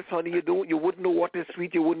don't taste honey, you wouldn't know what is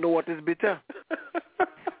sweet, you wouldn't know what is bitter.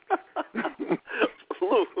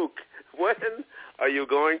 Luke, when are you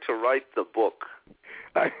going to write the book?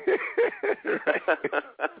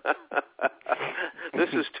 This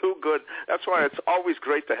is too good. That's why it's always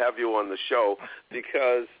great to have you on the show,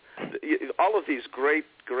 because all of these great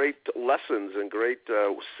lessons and great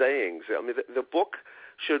sayings. I mean, the book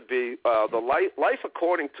should be the life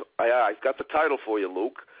according to. I've got the title for you,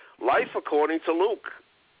 Luke. Life according to Luke.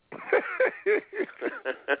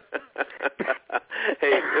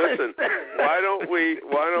 Hey, listen. Why don't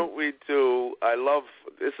we do? I love.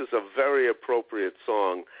 This is a very appropriate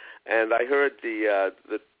song, and I heard the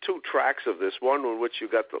two tracks of this. One in which you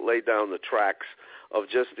got to lay down the tracks of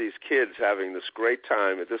just these kids having this great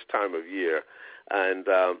time at this time of year, and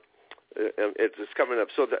it's coming up.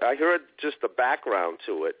 So I heard just the background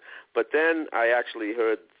to it, but then I actually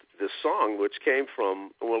heard this song, which came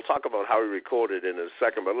from, and we'll talk about how he recorded it in a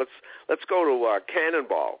second, but let's go to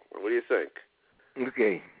Cannonball. What do you think?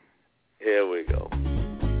 Okay. Here we go.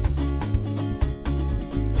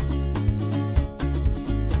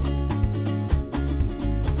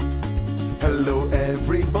 Hello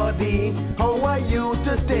everybody, how are you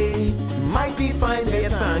today? Mighty fine,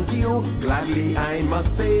 yes, thank you, gladly I must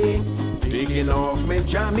say. Taking off my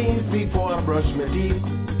jammies before I brush my teeth,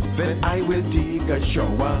 then I will take a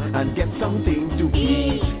shower and get something to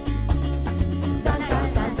eat.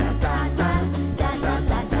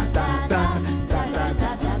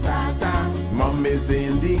 Mom is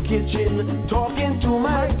in the kitchen talking to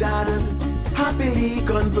my dad, happily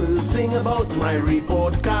conversing about my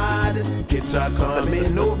report card. Kids are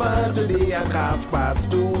coming over today at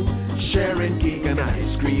 2:30, sharing cake and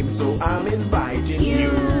ice cream, so I'm inviting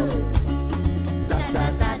you.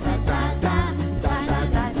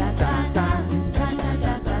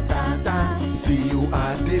 See you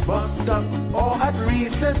at the bus stop or at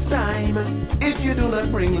recess time. If you do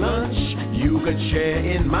not bring lunch, you could share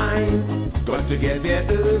in mine. Got to get there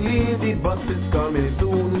early, the bus is coming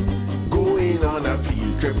soon. Going on a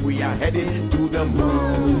field trip, we are heading to the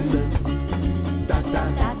moon. Da da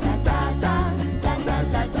da da da da da da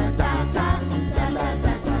da da da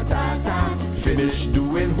da da da. Finished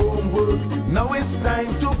doing homework, now it's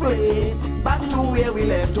time to play. Back to where we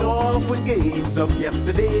left off with games of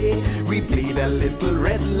yesterday. We played a little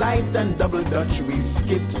red light and double dutch we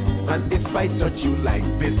skipped. And if I touch you like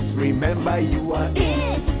this, remember you are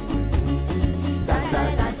it. Da da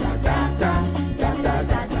da da da da da da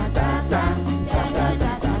da da da da da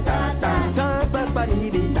da da da da. Ba ba dee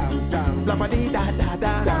dee dum dum, ba ba dee da da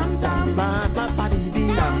da dum dum, ba ba dee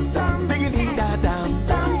dee dum dum, diggy dee da dum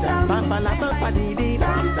dum dum, ba ba la ba ba dee dee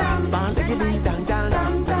dum dum, ba diggy dee dum dum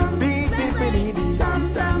dum, dee dee dee dee dum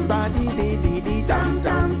dum, ba dee dee dee dee dum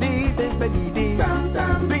dum, dee dee dee dee dum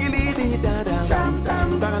dum, diggy dee dee da dum dum,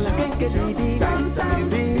 ba la dee dee dee dum dum,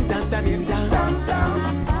 dee da da dee dum dum dum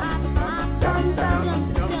dum dum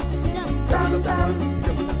dum dum dum.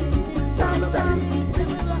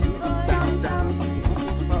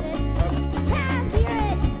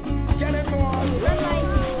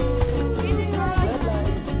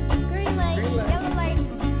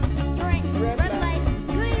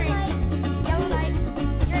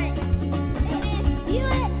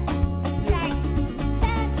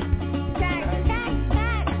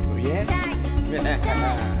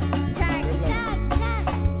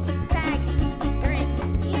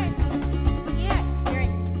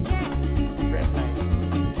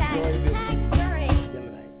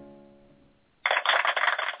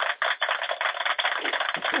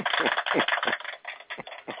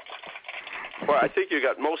 Well, I think you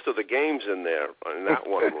got most of the games in there in that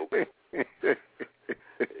one movie.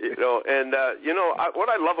 What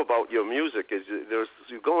I love about your music is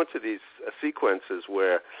you go into these sequences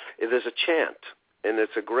where there's a chant, and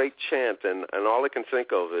it's a great chant, and all I can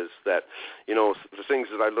think of is that, the things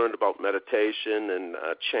that I learned about meditation and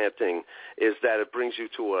chanting is that it brings you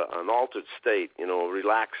to an altered state, a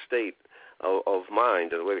relaxed state of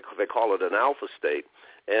mind, and they call it an alpha state.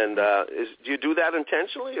 And do you do that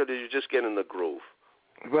intentionally, or do you just get in the groove?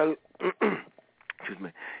 Well, excuse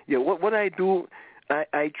me. Yeah, what I do,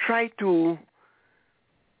 I try to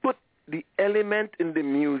put the element in the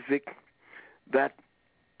music that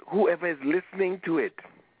whoever is listening to it,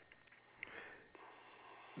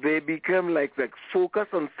 they become like focus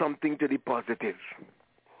on something to the positive.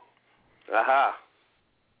 Aha.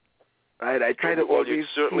 Right, I try to always... you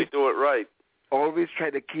certainly do it right. Always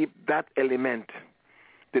try to keep that element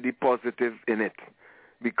to the positive in it.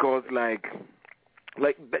 Because like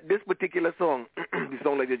this particular song, the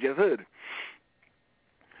song like you just heard,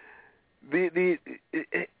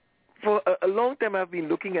 for a long time I've been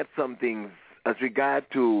looking at some things as regard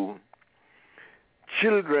to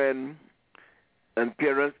children and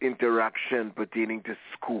parents' interaction pertaining to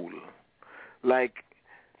school. Like,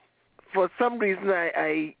 for some reason,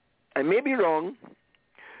 I may be wrong,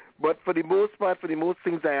 but for the most part, for the most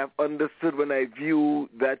things I have understood when I view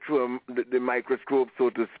that through the microscope,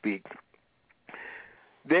 so to speak,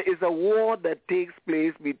 there is a war that takes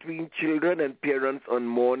place between children and parents on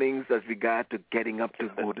mornings as regard to getting up to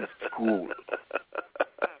go to school.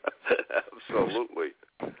 Absolutely.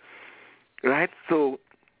 Right? So,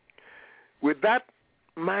 with that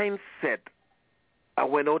mindset, I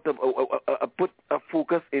went out of, I put a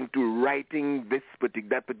focus into writing this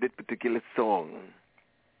particular song.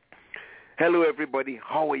 Hello, everybody.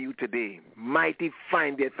 How are you today? Mighty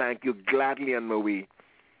fine, dear. Thank you. Gladly on my way.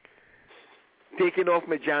 Taking off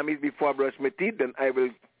my jammies before I brush my teeth, then I will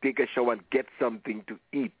take a shower and get something to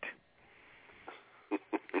eat.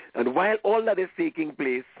 And while all that is taking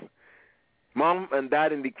place, Mom and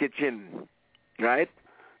Dad in the kitchen, right?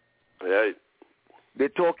 Right. They're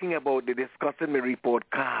talking about, they're discussing my report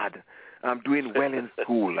card. I'm doing well in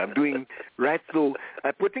school. I'm doing, right? So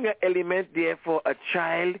I'm putting an element there for a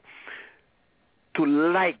child to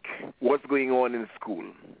like what's going on in school.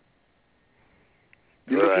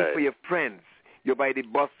 You're looking for your friends. You're by the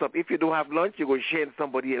bus stop. If you don't have lunch, you go share in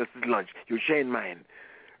somebody else's lunch. You share in mine,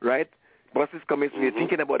 right? Bus is coming, so you're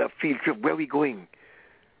thinking about a field trip. Where are we going?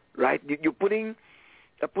 Right? You're putting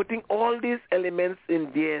all these elements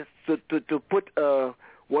in there to put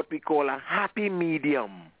what we call a happy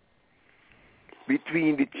medium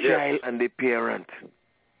between the child and the parent.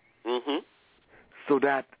 Mm-hmm. So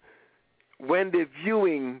that when they're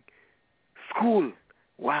viewing school,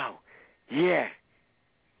 wow, yeah.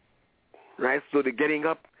 Right? So they're getting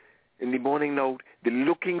up in the morning now, they're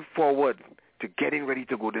looking forward to getting ready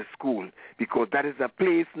to go to school, because that is a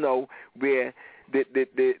place now where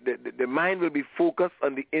the mind will be focused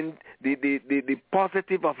on the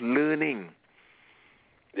positive of learning.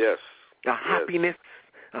 Yes. A happiness,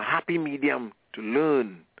 a happy medium to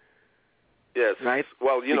learn. Yes. Right?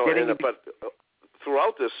 Well, but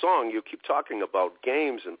throughout this song, you keep talking about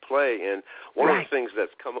games and play, and one of the things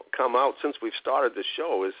that's come out since we've started this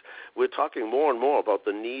show is we're talking more and more about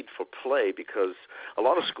the need for play, because a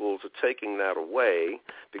lot of schools are taking that away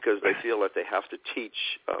because they feel that they have to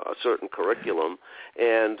teach a certain curriculum,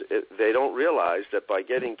 and they don't realize that by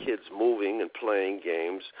getting kids moving and playing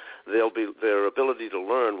games, their ability to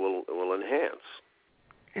learn will enhance.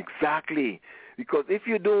 Exactly. Because if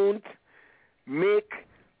you don't make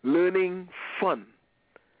learning fun,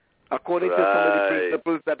 according to some of the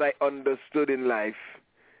principles that I understood in life,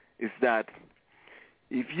 is that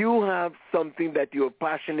if you have something that you're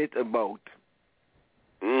passionate about,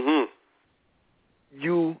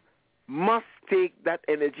 you must take that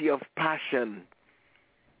energy of passion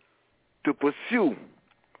to pursue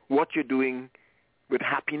what you're doing with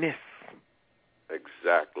happiness.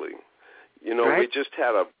 Exactly.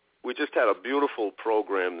 We just had a beautiful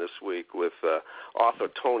program this week with author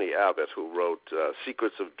Tony Abbott, who wrote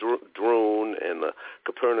Secrets of Droon and the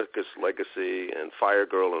Copernicus Legacy and Fire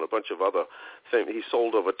Girl and a bunch of other things. He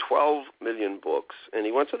sold over 12 million books, and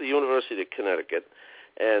he went to the University of Connecticut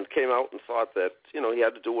and came out and thought that, he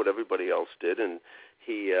had to do what everybody else did, and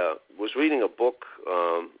he was reading a book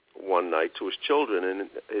one night to his children, and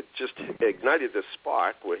it just ignited this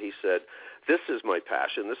spark where he said, this is my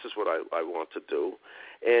passion, this is what I want to do.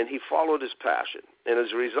 And he followed his passion. And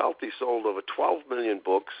as a result, he sold over 12 million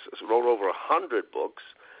books, wrote over 100 books,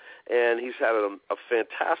 and he's had a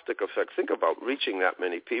fantastic effect. Think about reaching that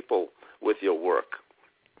many people with your work.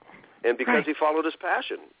 And because he followed his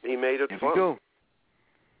passion, he made it fun. There we go.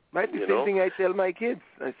 Right, the same thing I tell my kids.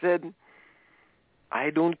 I said, I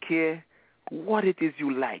don't care what it is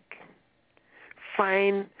you like.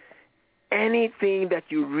 Find anything that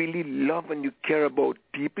you really love and you care about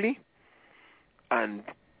deeply, and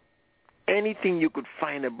anything you could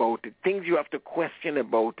find about it, things you have to question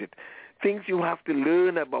about it, things you have to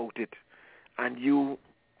learn about it, and you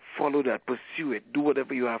follow that, pursue it, do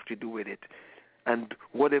whatever you have to do with it. And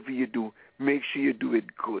whatever you do, make sure you do it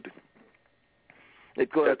good.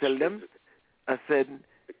 Because I tell them, I said,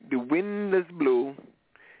 the wind does blow,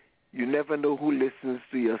 you never know who listens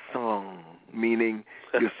to your song, meaning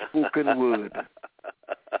your spoken word.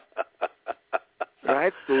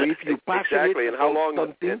 Right? So if you're passionate about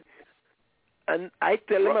something, and I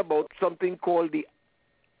tell them about something called the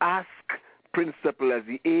ASK principle, as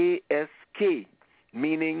the ASK,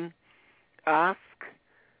 meaning ask,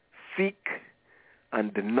 seek,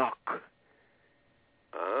 and knock.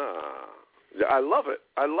 I love it.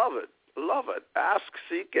 I love it. Love it. Ask,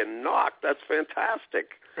 seek, and knock. That's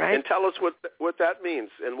fantastic. Right? And tell us what that means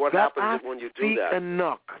and what happens when you do that. Ask, seek, and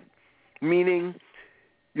knock, meaning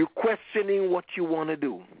you're questioning what you want to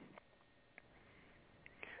do.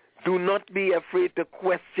 Do not be afraid to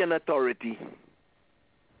question authority.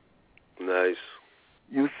 Nice.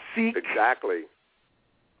 You seek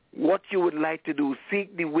what you would like to do.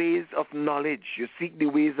 Seek the ways of knowledge. You seek the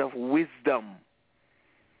ways of wisdom.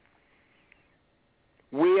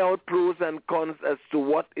 Weigh out pros and cons as to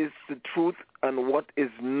what is the truth and what is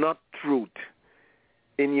not truth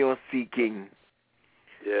in your seeking.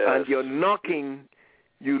 Yes. And you're knocking,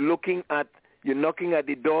 you're knocking at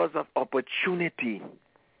the doors of opportunity.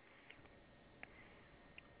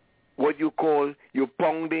 What you call, you're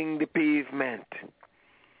pounding the pavement.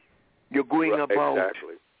 You're going about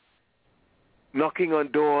knocking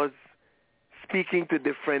on doors, speaking to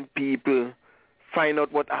different people, find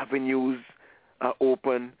out what avenues are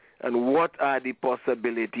open and what are the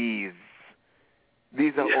possibilities.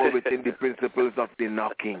 These are all within the principles of the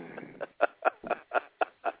knocking.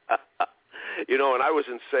 And I was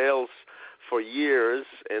in sales for years,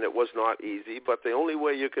 and it was not easy, but the only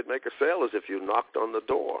way you could make a sale is if you knocked on the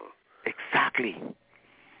door. Exactly.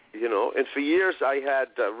 And for years I had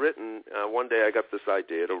written, one day I got this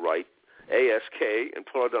idea to write ASK and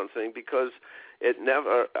put it on thing because it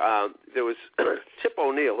never, there was Tip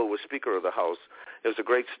O'Neill, who was Speaker of the House. There was a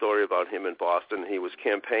great story about him in Boston. He was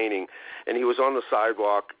campaigning, and he was on the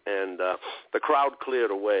sidewalk, and the crowd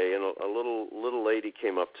cleared away, and a little lady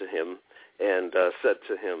came up to him and said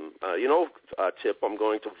to him, Tip, I'm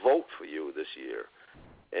going to vote for you this year.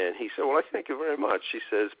 And he said, well, I thank you very much. She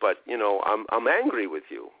says, but, I'm angry with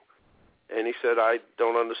you. And he said, I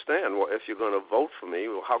don't understand. Well, if you're going to vote for me,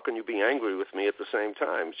 well, how can you be angry with me at the same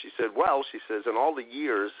time? She said, she says, in all the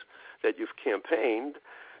years that you've campaigned,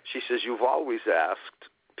 she says, you've always asked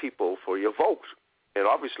people for your vote. And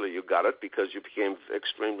obviously you got it because you became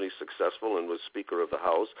extremely successful and was Speaker of the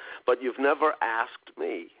House, but you've never asked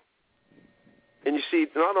me. And you see,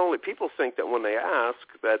 not only people think that when they ask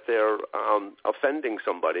that they're offending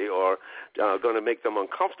somebody or going to make them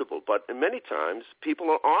uncomfortable, but many times people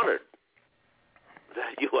are honored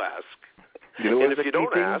that you ask. And if you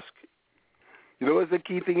don't ask... You know what's the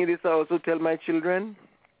key thing in this? I also tell my children?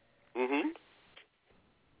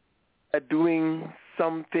 Doing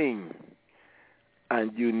something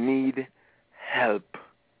and you need help.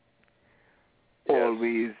 Yes.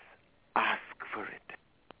 Always ask for it.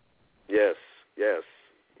 Yes,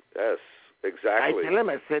 exactly. I tell them,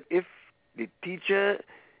 I said, if the teacher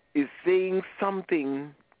is saying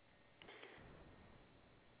something,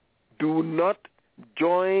 do not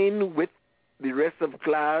join with the rest of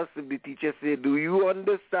class. If the teacher say, do you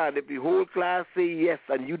understand? If the whole class say yes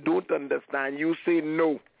and you don't understand, you say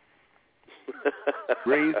no.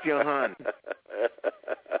 Raise your hand.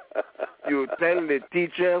 You tell the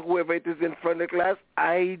teacher, whoever it is in front of the class,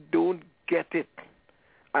 I don't get it.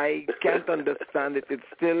 I can't understand it.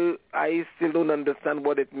 I still don't understand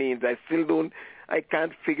what it means. I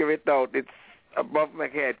can't figure it out. It's above my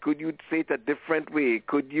head. Could you say it a different way?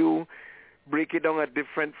 Could you break it down a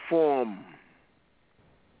different form?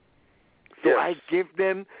 So yes. I give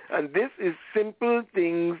them, and this is simple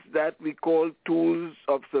things that we call tools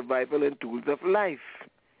of survival and tools of life.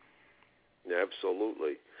 Yeah,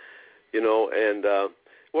 absolutely. And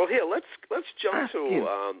well, here let's jump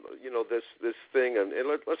to this thing, and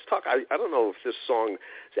let's talk. I don't know if this song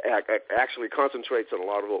actually concentrates on a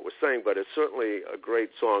lot of what we're saying, but it's certainly a great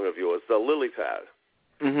song of yours, the Lily Pad.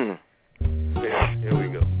 Yeah, here we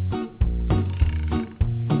go.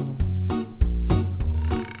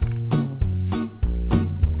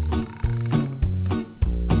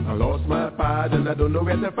 I lost my pad and I don't know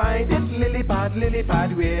where to find it. Lily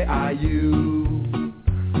pad, where are you?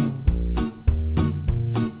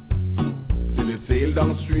 Sailed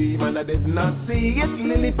downstream and I did not see it.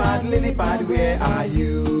 Lily pad, where are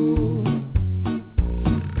you?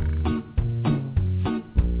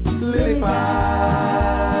 Lily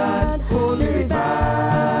pad, oh lily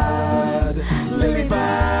pad,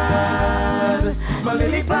 my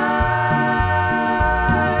lily pad.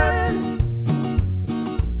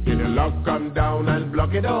 Did the log come down and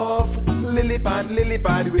block it off? Lily pad,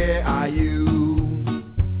 where are you?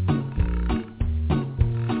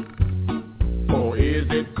 Or is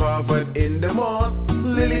it covered in the moss?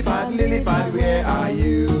 Lily pad, where are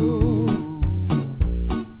you?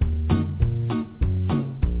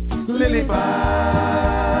 Lily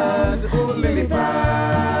pad, oh lily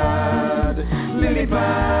pad,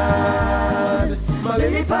 my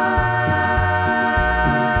lily pad.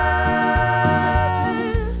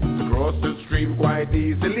 To cross the stream quite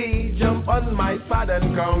easily, jump on my pad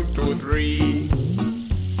and count to 3.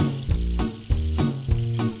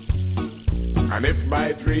 And if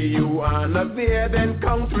by 3 you are not there, then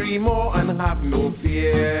count 3 more and have no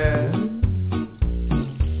fear.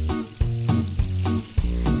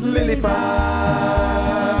 Lily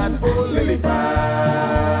pad, oh lily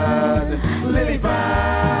pad,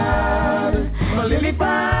 my lily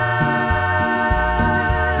pad.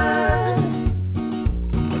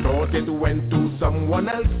 I thought it went to someone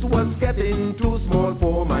else, was getting too small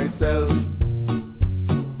for myself.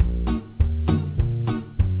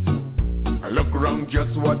 Look round,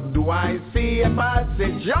 just what do I see? If I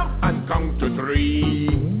say jump and count to 3.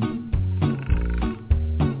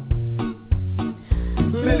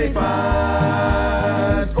 Lily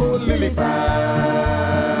pad, oh lily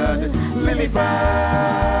pad, my lily pad.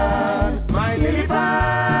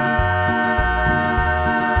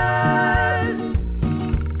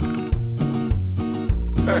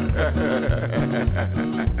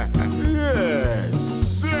 Yes,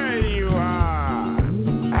 there you are.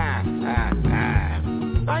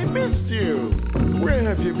 I missed you. Where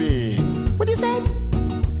have you been? What is that?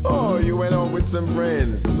 Oh, you went out with some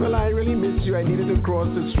friends. Well, I really missed you. I needed to cross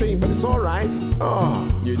the stream, but it's all right. Oh,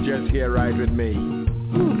 you're just here right with me.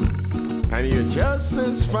 And you're just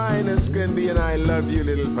as fine as can be, and I love you,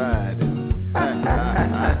 little pad.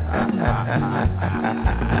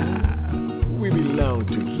 We belong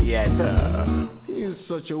together. You're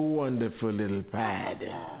such a wonderful little pad.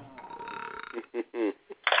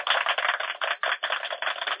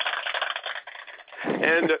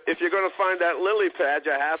 And if you're going to find that lily pad,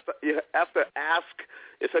 you have to ask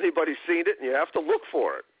if anybody's seen it, and you have to look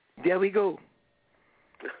for it. There we go.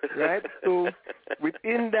 Right? So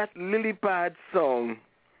within that lily pad song,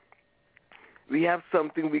 we have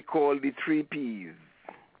something we call the 3 Ps,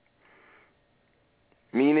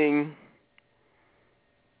 meaning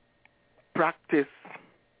practice,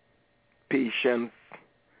 patience,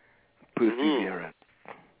 perseverance.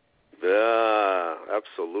 Yeah,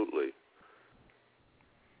 absolutely.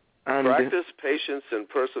 And practice, patience, and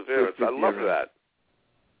perseverance. I love that.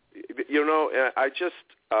 You know, I just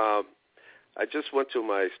went to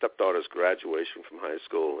my stepdaughter's graduation from high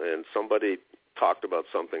school, and somebody talked about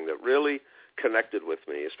something that really connected with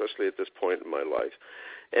me, especially at this point in my life.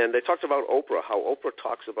 And they talked about Oprah, how Oprah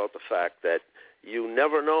talks about the fact that you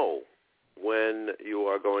never know when you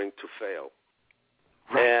are going to fail.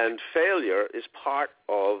 Right. And failure is part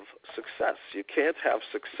of success. You can't have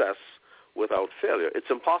success without failure. It's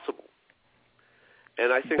impossible.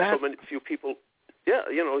 And I think few people,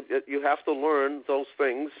 you know, you have to learn those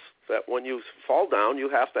things that when you fall down, you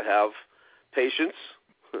have to have patience,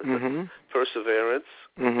 perseverance,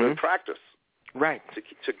 and practice. Right.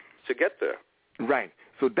 To get there. Right.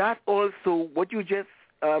 So that also, what you just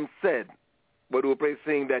said, what Oprah is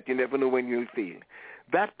saying that you never know when you'll fail,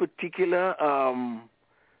 that particular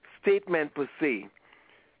statement per se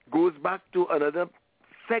goes back to another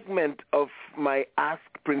segment of my ask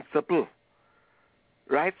principle.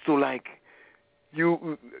 Right? So like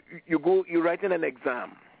you write in an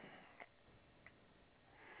exam.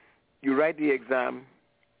 You write the exam,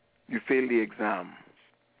 you fail the exam.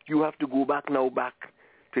 You have to go back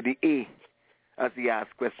to the A as the ask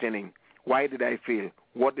questioning. Why did I fail?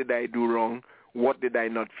 What did I do wrong? What did I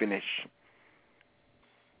not finish?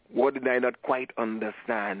 What did I not quite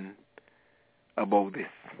understand about this?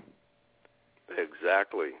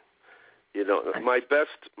 Exactly. You know,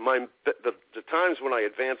 the times when I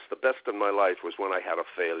advanced the best in my life was when I had a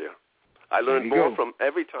failure. I learned more from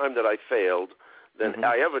every time that I failed than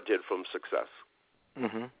I ever did from success.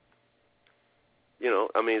 You know,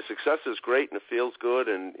 I mean, success is great and it feels good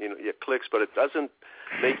and, you know, it clicks, but it doesn't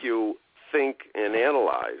make you think and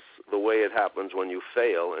analyze the way it happens when you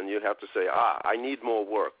fail, and you have to say, I need more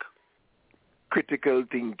work. Critical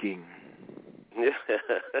thinking.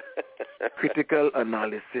 Critical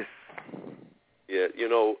analysis. Yeah, you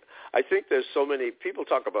know, I think there's so many, people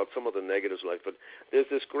talk about some of the negatives in life, but there's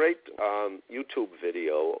this great YouTube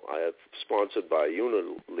video sponsored by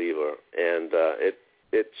Unilever, and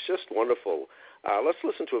it's just wonderful. Let's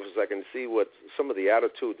listen to it for a second and see what some of the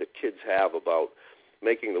attitude that kids have about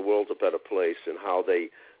making the world a better place and how they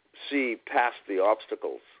see past the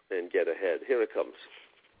obstacles and get ahead. Here it comes.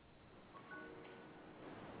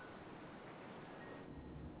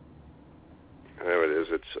 There it is.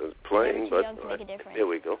 It's playing, but here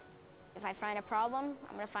we go. If I find a problem,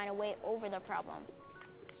 I'm going to find a way over the problem.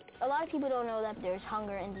 A lot of people don't know that there's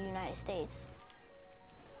hunger in the United States.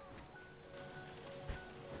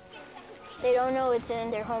 They don't know it's in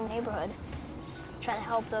their home neighborhood, trying to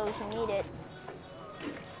help those who need it.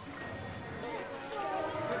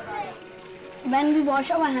 When we wash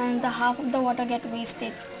our hands, the half of the water gets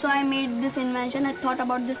wasted. So I made this invention. I thought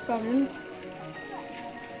about this problem.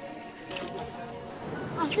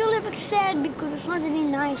 I feel a bit sad because it's not really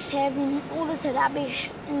nice having all this rubbish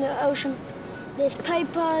in the ocean. There's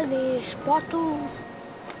paper, there's bottles.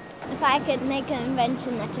 If I could make an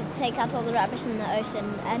invention that could take out all the rubbish in the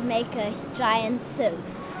ocean, I'd make a giant sieve.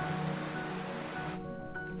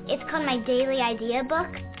 It's called my daily idea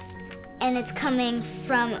book, and it's coming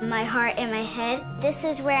from my heart and my head. This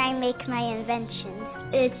is where I make my inventions.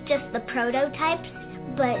 It's just the prototypes,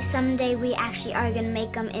 but someday we actually are going to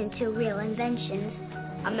make them into real inventions.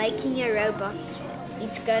 I'm making a robot.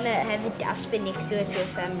 It's going to have a dustbin next to it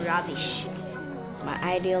with some rubbish. My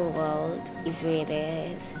ideal world is where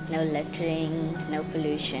there's no littering, no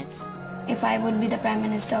pollution. If I would be the Prime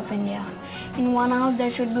Minister of India, in one house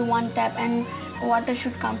there should be one tap and water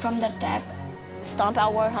should come from the tap. Stomp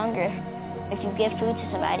out world hunger. If you give food to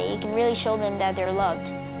somebody, you can really show them that they're loved.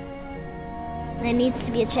 There needs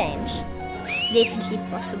to be a change. Definitely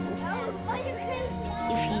possible.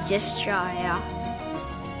 If you just try out.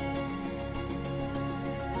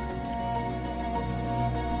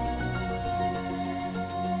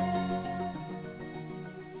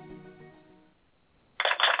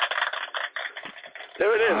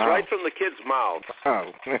 There it is, right from the kid's mouth.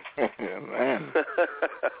 Oh, man.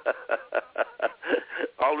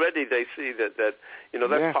 Already they see that you know,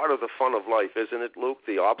 that's part of the fun of life, isn't it, Luke?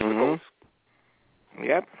 The obstacles.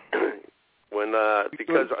 Yep.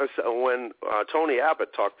 Because when Tony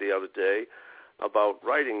Abbott talked the other day about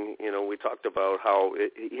writing, you know, we talked about how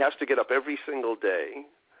he has to get up every single day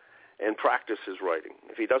and practice his writing.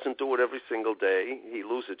 If he doesn't do it every single day, he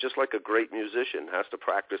loses it. Just like a great musician has to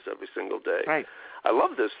practice every single day. Right. I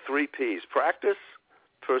love this 3 Ps: practice,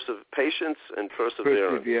 patience, and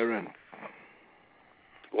perseverance.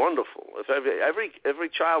 Wonderful. If every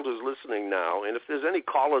child who's listening now, and if there's any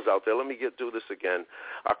callers out there, let me do this again.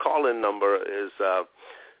 Our call-in number is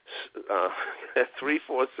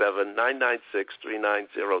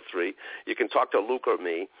 347-996-3903. You can talk to Luke or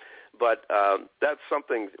me. But that's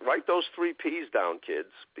something. Write those 3 P's down,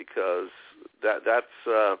 kids, because that's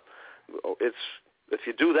it's. If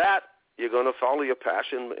you do that, you're going to follow your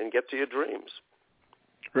passion and get to your dreams.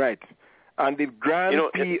 Right. And the grand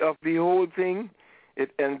P of the whole thing,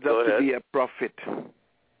 it ends up to be a profit.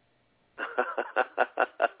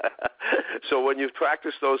 So when you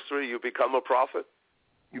practice those 3, you become a prophet?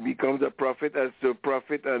 You become a prophet as to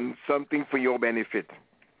profit and something for your benefit.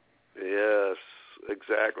 Yes,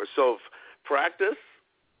 exactly. So practice,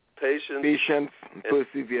 patience,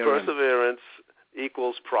 perseverance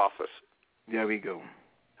equals profit. There we go.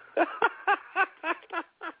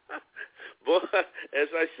 But as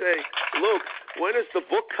I say, Luke, when is the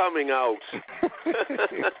book coming out?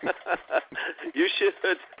 You should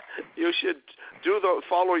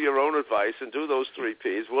follow your own advice and do those 3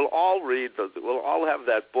 Ps. We'll all read. We'll all have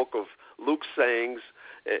that book of Luke's sayings,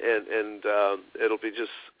 and it'll be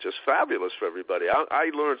just fabulous for everybody. I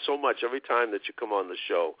learned so much every time that you come on the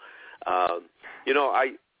show. I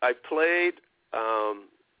played.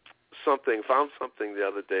 Found something the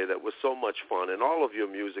other day that was so much fun, and all of your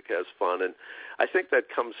music has fun, and I think that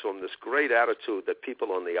comes from this great attitude that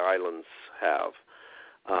people on the islands have.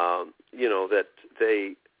 That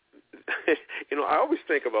they, I always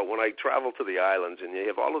think about when I travel to the islands, and you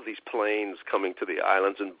have all of these planes coming to the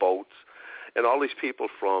islands and boats, and all these people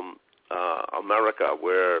from America,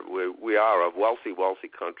 where we are a wealthy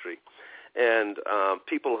country, and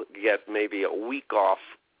people get maybe a week off,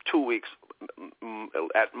 2 weeks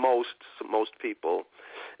at most people,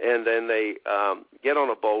 and then they get on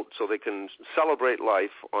a boat so they can celebrate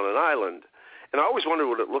life on an island. And I always wonder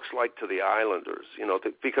what it looks like to the islanders,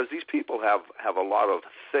 because these people have a lot of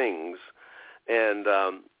things, and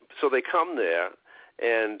so they come there,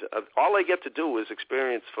 and all they get to do is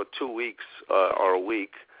experience for 2 weeks or a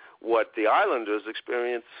week what the islanders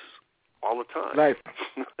experience all the time. Life.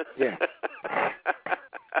 Yeah.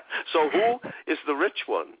 So who is the rich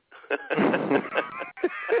one?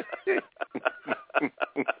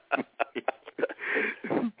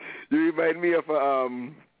 You remind me of a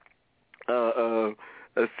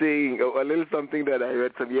saying, a little something that I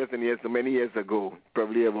heard many years ago,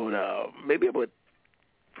 probably about maybe about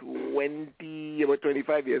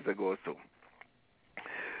 25 years ago or so.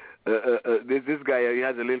 There's this guy, he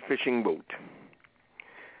has a little fishing boat,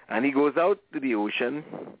 and he goes out to the ocean,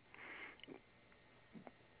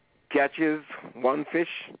 catches one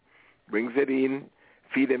fish, brings it in,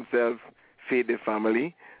 feed himself, feed the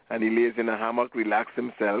family, and he lays in a hammock, relax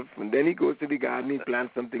himself, and then he goes to the garden, he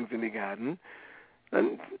plants some things in the garden,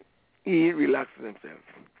 and he relaxes himself.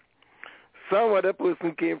 Some other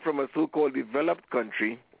person came from a so-called developed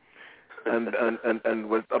country and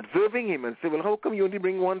was observing him and said, well, how come you only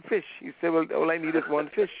bring one fish? He said, well, all I need is one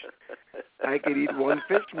fish. I could eat one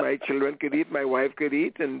fish, my children could eat, my wife could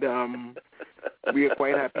eat, and we are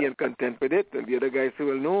quite happy and content with it. And the other guy said,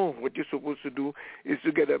 well, no, what you're supposed to do is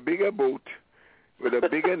to get a bigger boat with a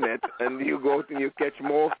bigger net, and you go out and you catch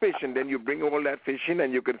more fish, and then you bring all that fish in,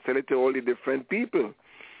 and you can sell it to all the different people.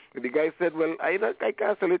 And the guy said, well, I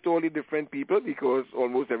can't sell it to all the different people because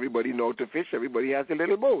almost everybody knows to fish. Everybody has a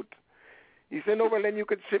little boat. He said, no, well, then you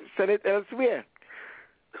could sell it elsewhere.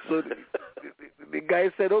 So the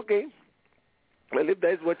guy said, okay, well, if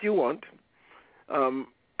that's what you want,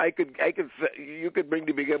 you could bring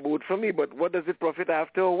the bigger boat for me, but what does it profit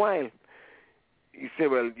after a while? He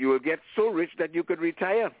said, well, you will get so rich that you could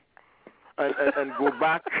retire and go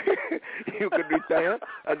back. You could retire,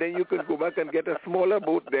 and then you could go back and get a smaller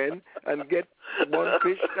boat then and get one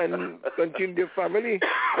fish and continue your family.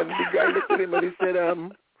 And the guy looked at him and he said,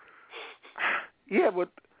 yeah, but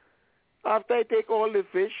after I take all the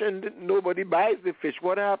fish and nobody buys the fish,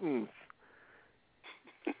 what happens?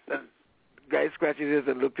 The guy scratched his head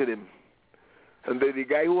and looked at him. And then the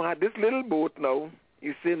guy who had this little boat now,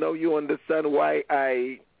 you say now you understand why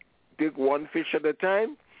I take one fish at a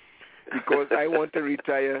time? Because I want to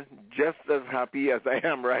retire just as happy as I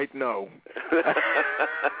am right now.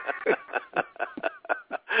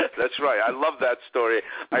 That's right. I love that story.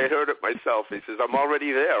 I heard it myself. He says, I'm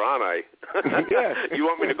already there, aren't I? Yeah. You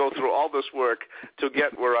want me to go through all this work to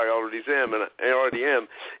get where I already am, and I already am.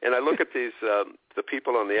 And I look at these the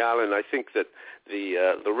people on the island. I think that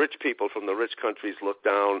the rich people from the rich countries look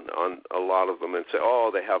down on a lot of them and say, oh,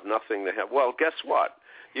 they have nothing. Well, guess what?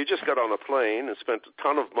 You just got on a plane and spent a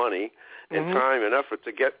ton of money and time and effort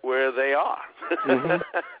to get where they are.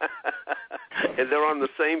 And they're on the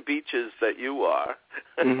same beaches that you are,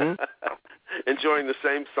 enjoying the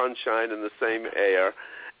same sunshine and the same air.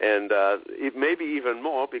 And maybe even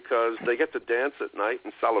more because they get to dance at night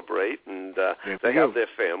and celebrate, and they have their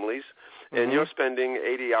families. And you're spending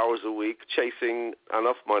 80 hours a week chasing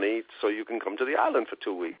enough money so you can come to the island for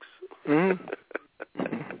 2 weeks.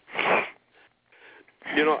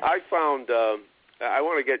 You know, I found, I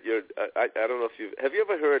want to get your, I don't know if have you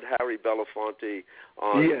ever heard Harry Belafonte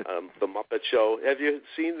on The Muppet Show? Have you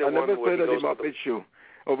seen the one where he goes to I never heard of The Muppet Show.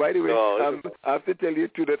 Oh, by the way, I have to tell you,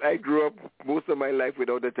 too, that I grew up most of my life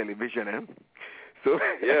without the television. So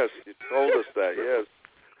yes, you told us that, yes.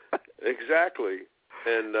 Exactly.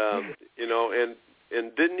 And, you know,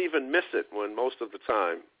 and didn't even miss it when most of the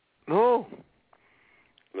time. No,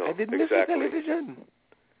 I didn't miss the television.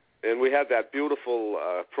 And we had that beautiful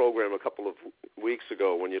program a couple of weeks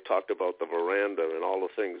ago when you talked about the veranda and all the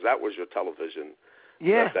things. That was your television.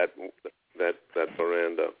 Yeah. That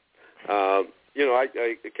veranda. You know,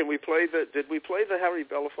 can we play did we play the Harry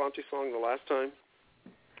Belafonte song the last time?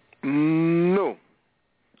 No.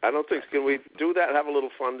 I don't think. Can we do that? Have a little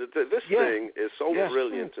fun. This thing is so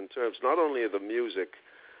brilliant in terms not only of the music,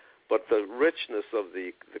 but the richness of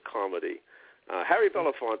the comedy. Harry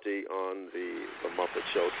Belafonte on the Muppet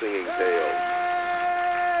Show singing Dale.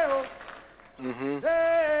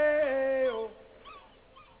 Dale.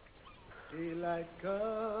 Daylight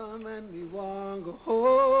come and we want to go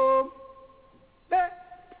home.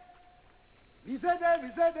 Me said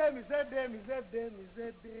them.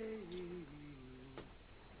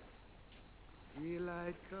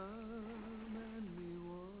 Daylight come and we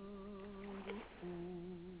want to go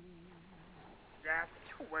home. That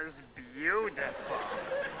was beautiful.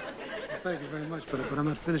 Well, thank you very much, but I'm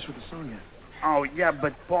not finished with the song yet. Oh, yeah,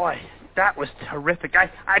 but boy, that was terrific.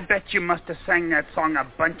 I bet you must have sang that song a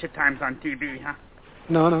bunch of times on TV, huh?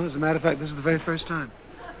 No, as a matter of fact, this is the very first time.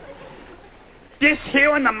 This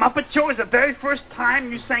here on the Muppet Show is the very first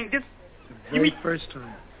time you sang this? The very first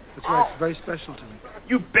time. That's right, it's very special to me.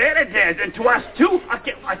 You bet it is, and to us, too.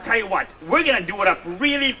 Okay, I'll tell you what, we're going to do it up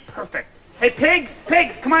really perfect. Hey, pigs,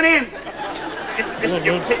 come on in. This is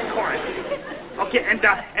your pig chorus. Okay, and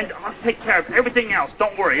I'll take care of everything else.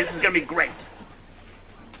 Don't worry, this is going to be great.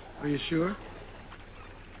 Are you sure?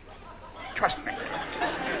 Trust me.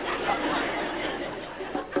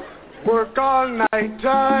 Work all night,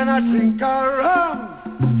 turn a drink a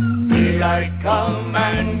rum. Daylight come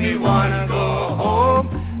and we wanna go home.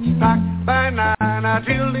 Stack banana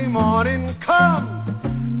till the morning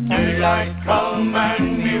come. Daylight come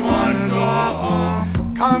and we wanna go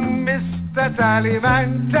home. Come, Mr.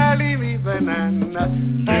 Tallyman, tally me banana.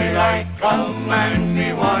 Daylight come and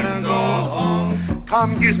we wanna go home.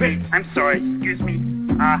 Come, excuse me. I'm sorry. Excuse me.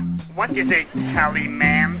 What is a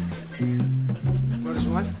tallyman? What is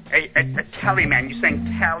what? A tallyman. You're saying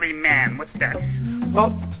tallyman. What's that?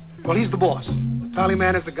 Well, he's the boss.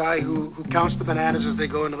 Tallyman is the guy who counts the bananas as they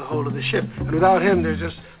go into the hold of the ship. And without him, there's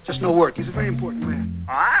just no work. He's a very important man.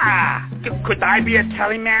 Could I be a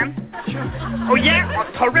tallyman? Sure. Oh, yeah? Oh,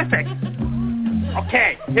 terrific.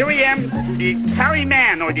 Okay, here I am, the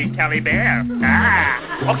tallyman or the tally bear.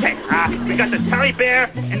 Okay, we got the tally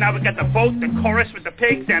bear, and now we got the boat, the chorus with the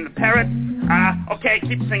pigs and the parrot. Okay,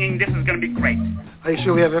 keep singing. This is going to be great. Are you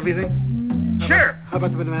sure we have everything? Sure. How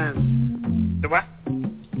about the bananas? The what?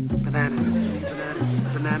 Bananas.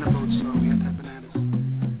 The banana boat song. We have to have bananas.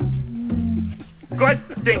 Good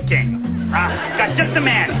thinking. Got just a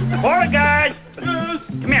man. Beauregard.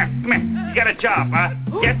 Come here. You got a job.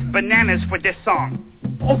 Get bananas for this song.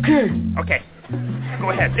 Okay. Go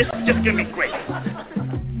ahead. This is just going to be great.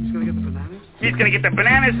 He's going to get the bananas? He's going to get the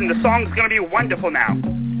bananas, and the song's going to be wonderful now.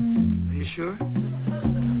 Are you sure?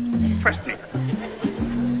 Trust me.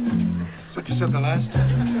 That's what you said the last time.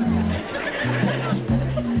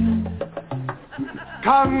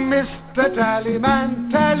 Come, Mr.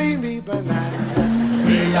 Tallyman, tally me bananas.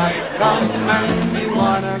 Daylight come and we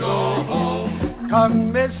wanna go home.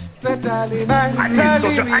 Come, Mr. Tallyman, tally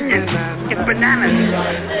me bananas. Get bananas.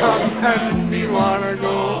 Daylight come and we wanna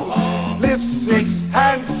go home. Lift 6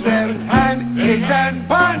 and 7 and 8 and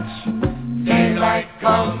bunch. Daylight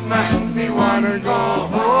come and we wanna go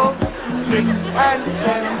home. 6 and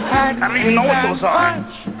 7 and 8 and bunch. I don't even know what those are.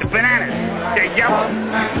 The bananas. They're yellow.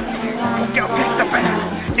 Go pick the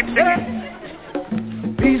bananas. Keep singing.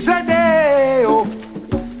 Pisadeo.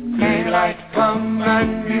 Daylight come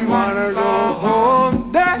and we wanna go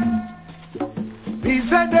home.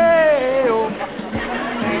 Pisadeo.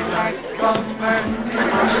 Daylight come and we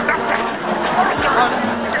wanna go home.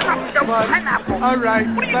 Pineapple. All right,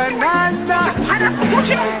 banana. Pineapple.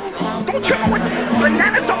 Don't you know what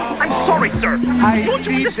bananas are? I'm sorry, sir. Don't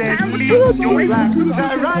you understand what you're doing? Daylight come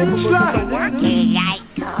and we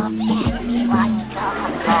want to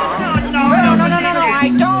go home. No, I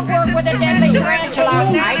don't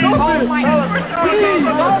tarantula. I call my...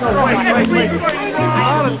 Wait.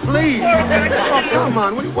 Alan, please. Oh, come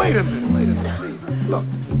on. Wait a minute, please. Look,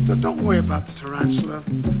 don't worry about the tarantula.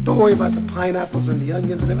 Don't worry about the pineapples and the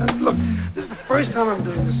onions. Look, this is the first time I'm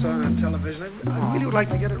doing this on television. I really would like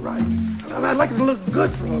to get it right. And I'd like it to look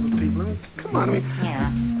good for all the people. I mean, come on,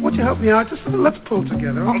 won't you help me out? Just let's pull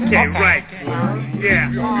together, okay? Okay, right. Yeah.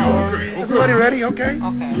 Everybody ready, okay?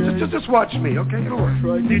 Okay. Just watch me, okay? It'll work.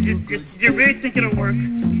 You really think it'll work?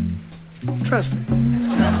 Trust me.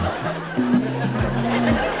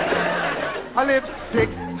 A lipstick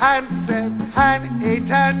and 7 and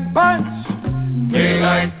 8 and bunch.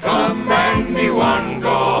 Daylight come and me one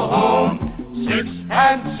go home. 6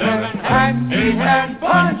 and 7 and 8 and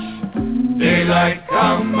bunch. Daylight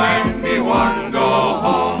come and me one go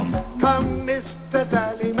home. Come, Mr.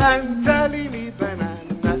 Tallyman, tally me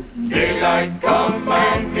banana. Daylight come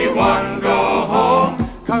and me one go home.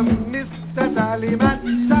 Come, Mr.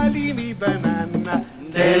 Tallyman, tally me banana.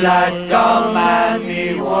 Daylight come and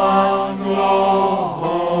me one go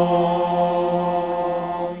home.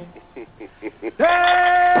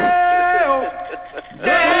 Day-o,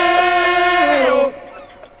 day-o,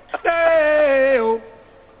 day-o,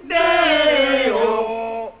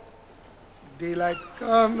 day-o. Daylight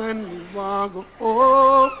come and me want go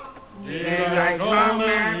home. Daylight come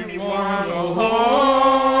and me want go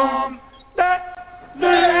home.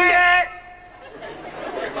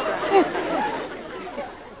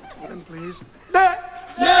 Please.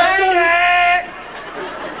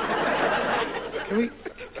 Can we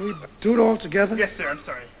do it all together? Yes, sir. I'm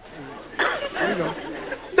sorry. Here we go.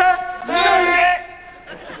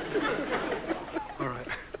 All right.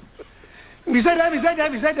 We said that,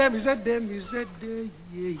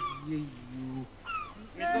 yeah.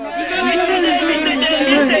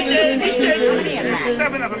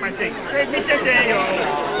 Stop enough of my thing.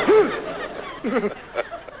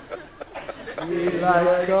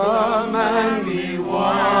 Daylight come and we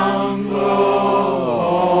want go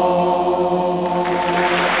home.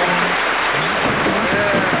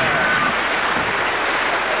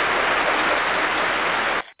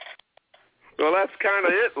 Well, that's kind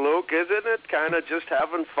of it, Luke, isn't it? Kind of just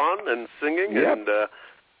having fun and singing, Yep.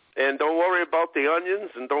 and don't worry about the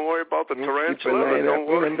onions, and don't worry about the tarantula, and don't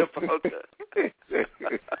worry about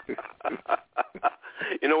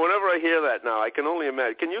You know, whenever I hear that now, I can only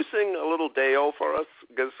imagine. Can you sing a little Day-O for us?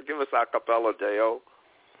 Give us a cappella Day-O.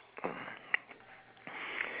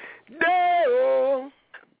 Day-O,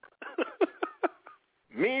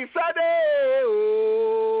 Misa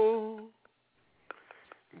Day-O.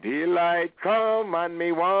 Daylight come and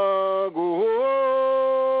me want go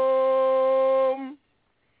home.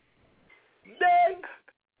 Day,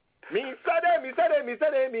 Misa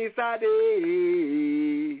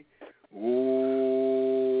Day. Oh,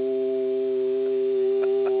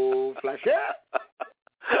 flash it.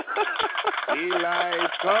 Daylight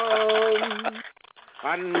come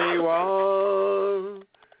and me want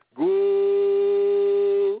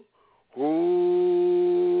go home.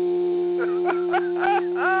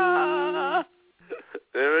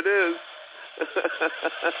 There it is.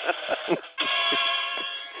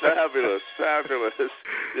 Fabulous.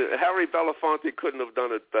 Harry Belafonte couldn't have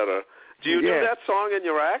done it better. Do you do that song in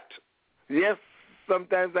your act? Yes,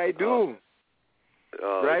 sometimes I do.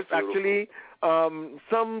 Right? Actually,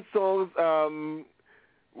 some songs,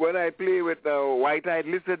 when I play with the White-Eyed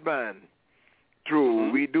Lizard Band,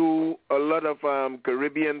 we do a lot of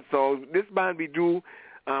Caribbean songs. This band we do,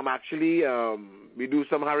 we do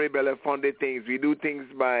some Harry Belafonte things. We do things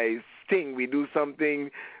by Sting. We do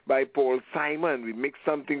something by Paul Simon. We mix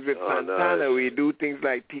some things with Santana. Nice. We do things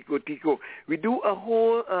like Tico Tico. We do a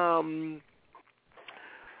whole,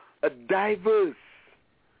 a diverse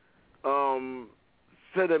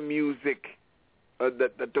set of music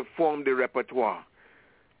that to form the repertoire,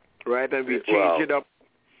 right? And we change it up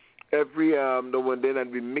every now and then,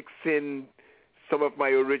 and we mix in some of my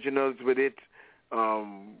originals with it.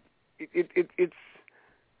 It's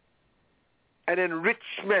an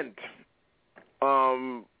enrichment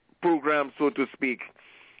program, so to speak,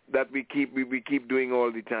 that we keep doing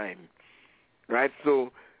all the time, right?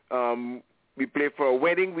 So we play for a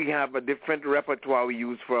wedding. We have a different repertoire we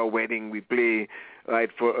use for a wedding. We play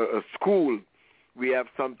for a school. We have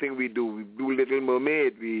something we do. We do Little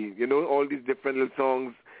Mermaid. All these different little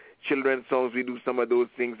songs, children's songs. We do some of those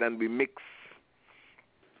things, and we mix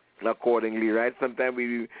accordingly, right? Sometimes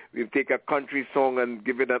we take a country song and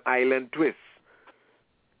give it an island twist.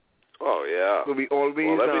 Oh, yeah. So we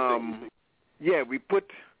always, we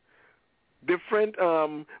put different,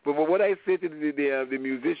 but what I say to the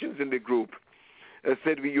musicians in the group, I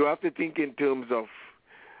said you have to think in terms of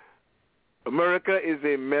America is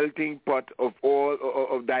a melting pot of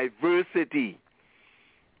diversity.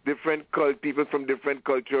 Different people from different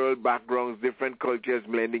cultural backgrounds, different cultures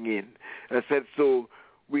blending in. I said, so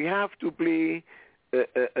we have to play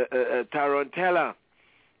tarantella.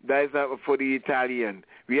 That is for the Italian.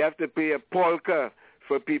 We have to play a polka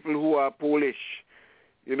for people who are Polish.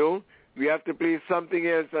 You know, we have to play something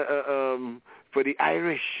else for the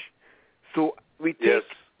Irish. So we take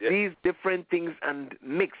these different things and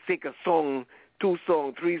take a song, 2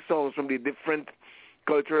 songs, 3 songs from the different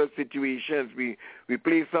cultural situations. We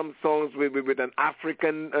play some songs with an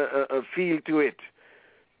African feel to it.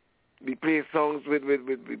 We play songs we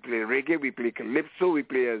play reggae, we play calypso, we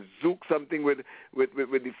play a zouk, something with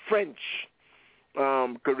the French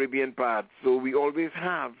Caribbean part. So we always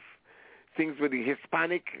have things with the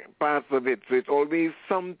Hispanic parts of it. So it's always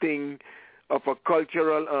something of a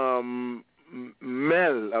cultural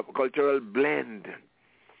a cultural blend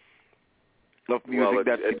of music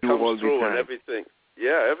that we do all the time. And everything.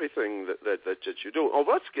 Yeah, everything that you do. Oh,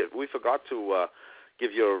 we forgot to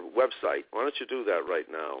give your website. Why don't you do that right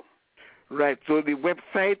now? Right. So the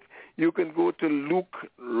website, you can go to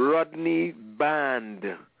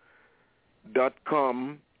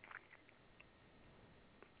LukeRodneyBand.com.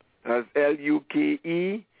 As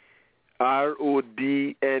LukeRodneyband,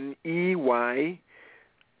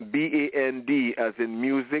 as in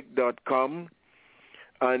music.com.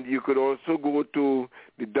 And you could also go to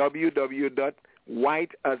the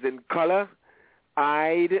www.white as in color,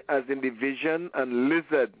 eyed as in the vision, and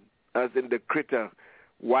lizard as in the critter,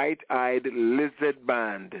 white-eyed lizard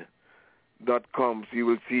band.com. So you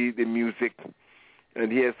will see the music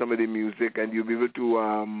and hear some of the music, and you'll be able to,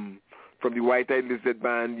 from the white-eyed lizard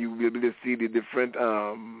band, you'll be able to see the different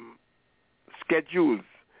schedules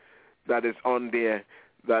that is on there,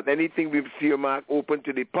 that anything we see a mark open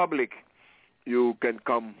to the public, you can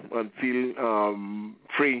come and feel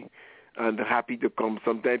free and happy to come.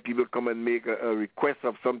 Sometimes people come and make a request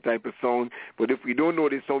of some type of song, but if we don't know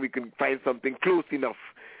this song, we can find something close enough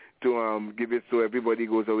to give it so everybody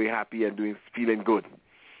goes away happy and feeling good.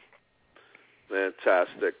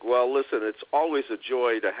 Fantastic. Well, listen, it's always a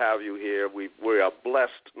joy to have you here. We are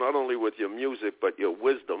blessed not only with your music, but your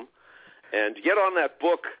wisdom. And get on that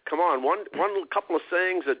book. Come on, one couple of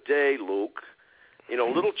sayings a day, Luke. You know,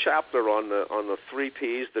 a little chapter on the 3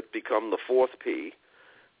 P's that become the 4th P,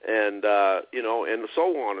 and you know, and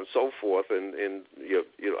so on and so forth. And you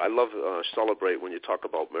know, I love celebrate when you talk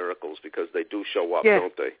about miracles, because they do show up,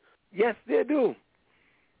 don't they? Yes, they do.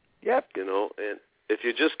 Yep. You know, and if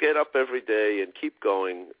you just get up every day and keep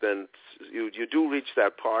going, then you do reach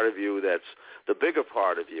that part of you that's the bigger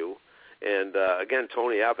part of you. And again,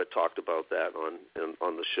 Tony Abbott talked about that on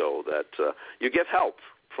the show, that you get help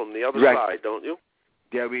from the other side, don't you?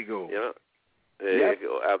 There we go. Yeah, there you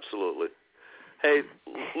go. Absolutely. Hey,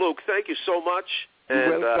 Luke, thank you so much.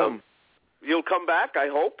 You're welcome. You'll come back, I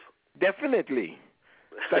hope. Definitely.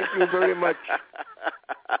 Thank you very much,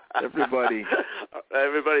 everybody.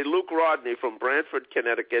 Everybody, Luke Rodney from Brantford,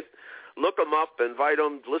 Connecticut. Look him up, invite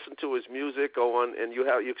him, listen to his music. Go on, and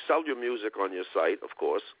you sell your music on your site, of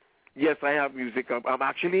course. Yes, I have music up.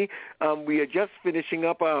 Actually, we are just finishing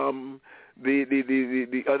up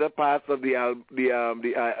the other parts of the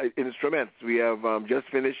instruments. We have just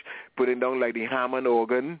finished putting down like the Hammond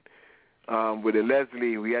organ with the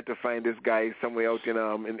Leslie. We had to find this guy somewhere out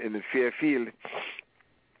in the Fairfield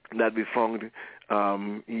that we found.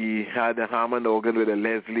 He had a Hammond organ with a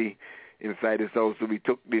Leslie inside his house. So we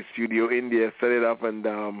took the studio in there, set it up, and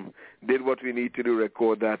did what we need to do,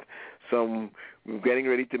 record that. So we're getting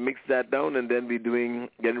ready to mix that down, and then we're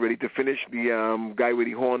getting ready to finish the guy with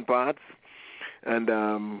the horn parts. And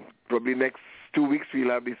probably next 2 weeks we'll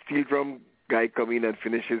have the steel drum guy come in and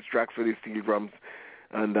finish his tracks for the steel drums.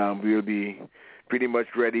 And we'll be pretty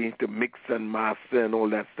much ready to mix and master and all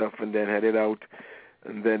that stuff, and then head it out.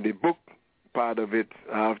 And then the book part of it,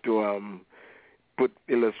 I have to put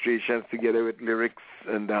illustrations together with lyrics,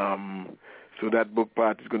 and so that book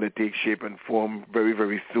part is going to take shape and form very,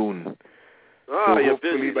 very soon. Oh, so you're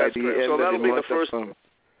hopefully busy. by That's the great. end So that'll of be the the first.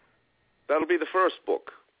 That'll be the first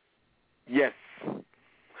book. Yes.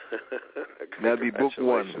 That'll be book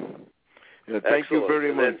 1. Yeah, thank you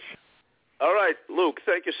very much. All right, Luke,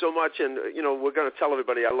 thank you so much. And, you know, we're going to tell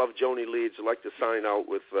everybody I love Joni Leeds. I'd like to sign out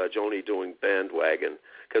with Joni doing Bandwagon,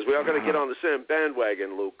 because we are going to get on the same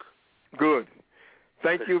bandwagon, Luke. Good.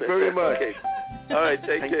 Thank you very much. Okay. All right,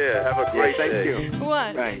 take care. Have a great day. Thank you.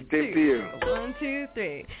 1, right, 2, to you. 1, 2,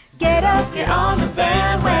 3. Get up, get on the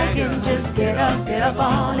bandwagon. Just get up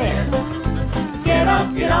on it. Get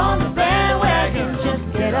up, get on the bandwagon.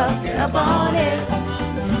 Just get up on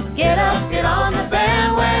it. Get up, get on the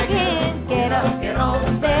bandwagon. Get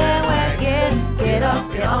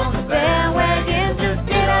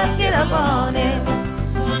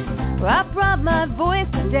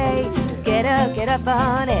get up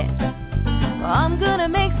on it. Well, I'm gonna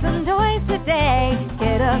make some noise today.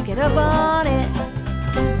 Get up on it.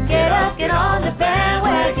 Get up, get on the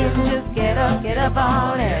bandwagon. Just get up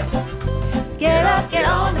on it. Get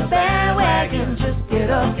on the bandwagon. Just get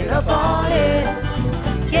up on it.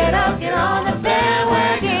 Get on the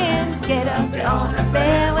bandwagon. Get on the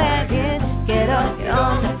bandwagon. Get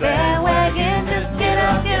on the bandwagon. Just get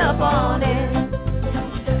up on it.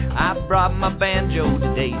 I brought my banjo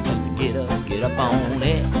today just to get up on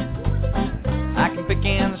it. I can pick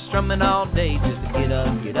and strum it all day just to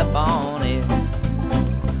get up on it.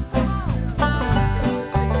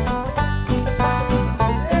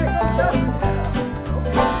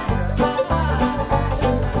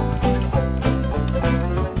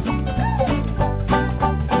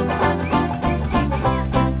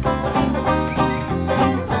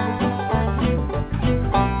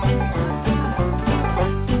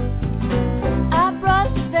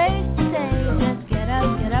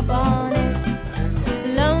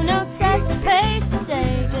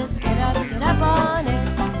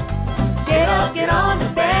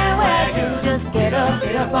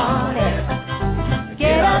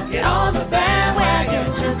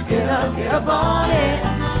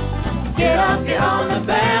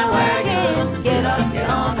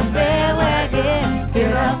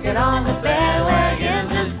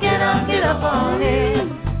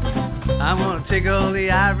 Tickle the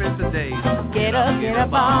iris today. Get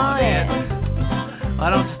up on it. Why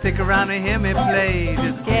don't you stick around and hear me play?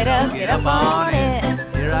 Just get up on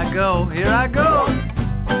it. Here I go. Get up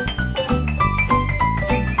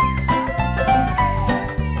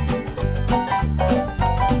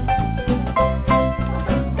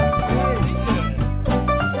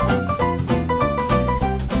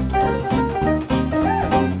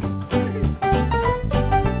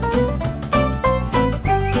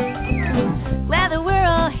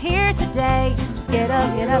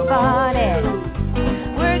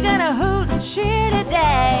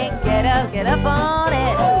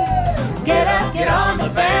Get on the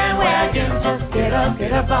bandwagon. Just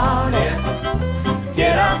get up on it.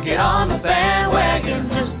 Get on the bandwagon.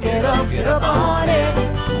 Just get up on it.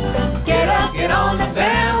 Get on the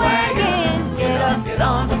bandwagon. Get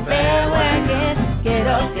on the bandwagon. Get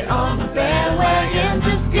on the bandwagon.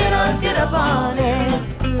 Just get up on it.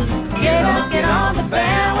 Get on the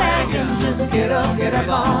bandwagon. Just get up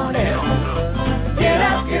on it. Get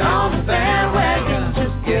on the bandwagon.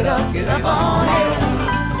 Just get up on it.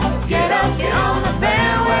 Get on the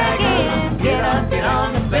bandwagon. Get on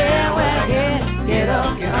the bandwagon. Get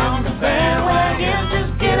on the bandwagon.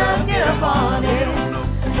 Just get up on it.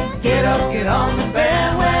 Get on the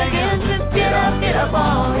bandwagon. Just get up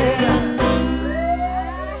on it.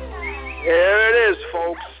 There it is,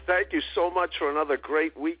 folks. Thank you so much for another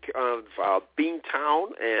great week of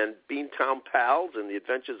Beantown and Beantown Pals and the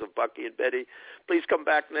Adventures of Bucky and Betty. Please come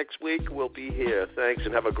back next week. We'll be here. Thanks,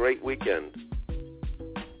 and have a great weekend.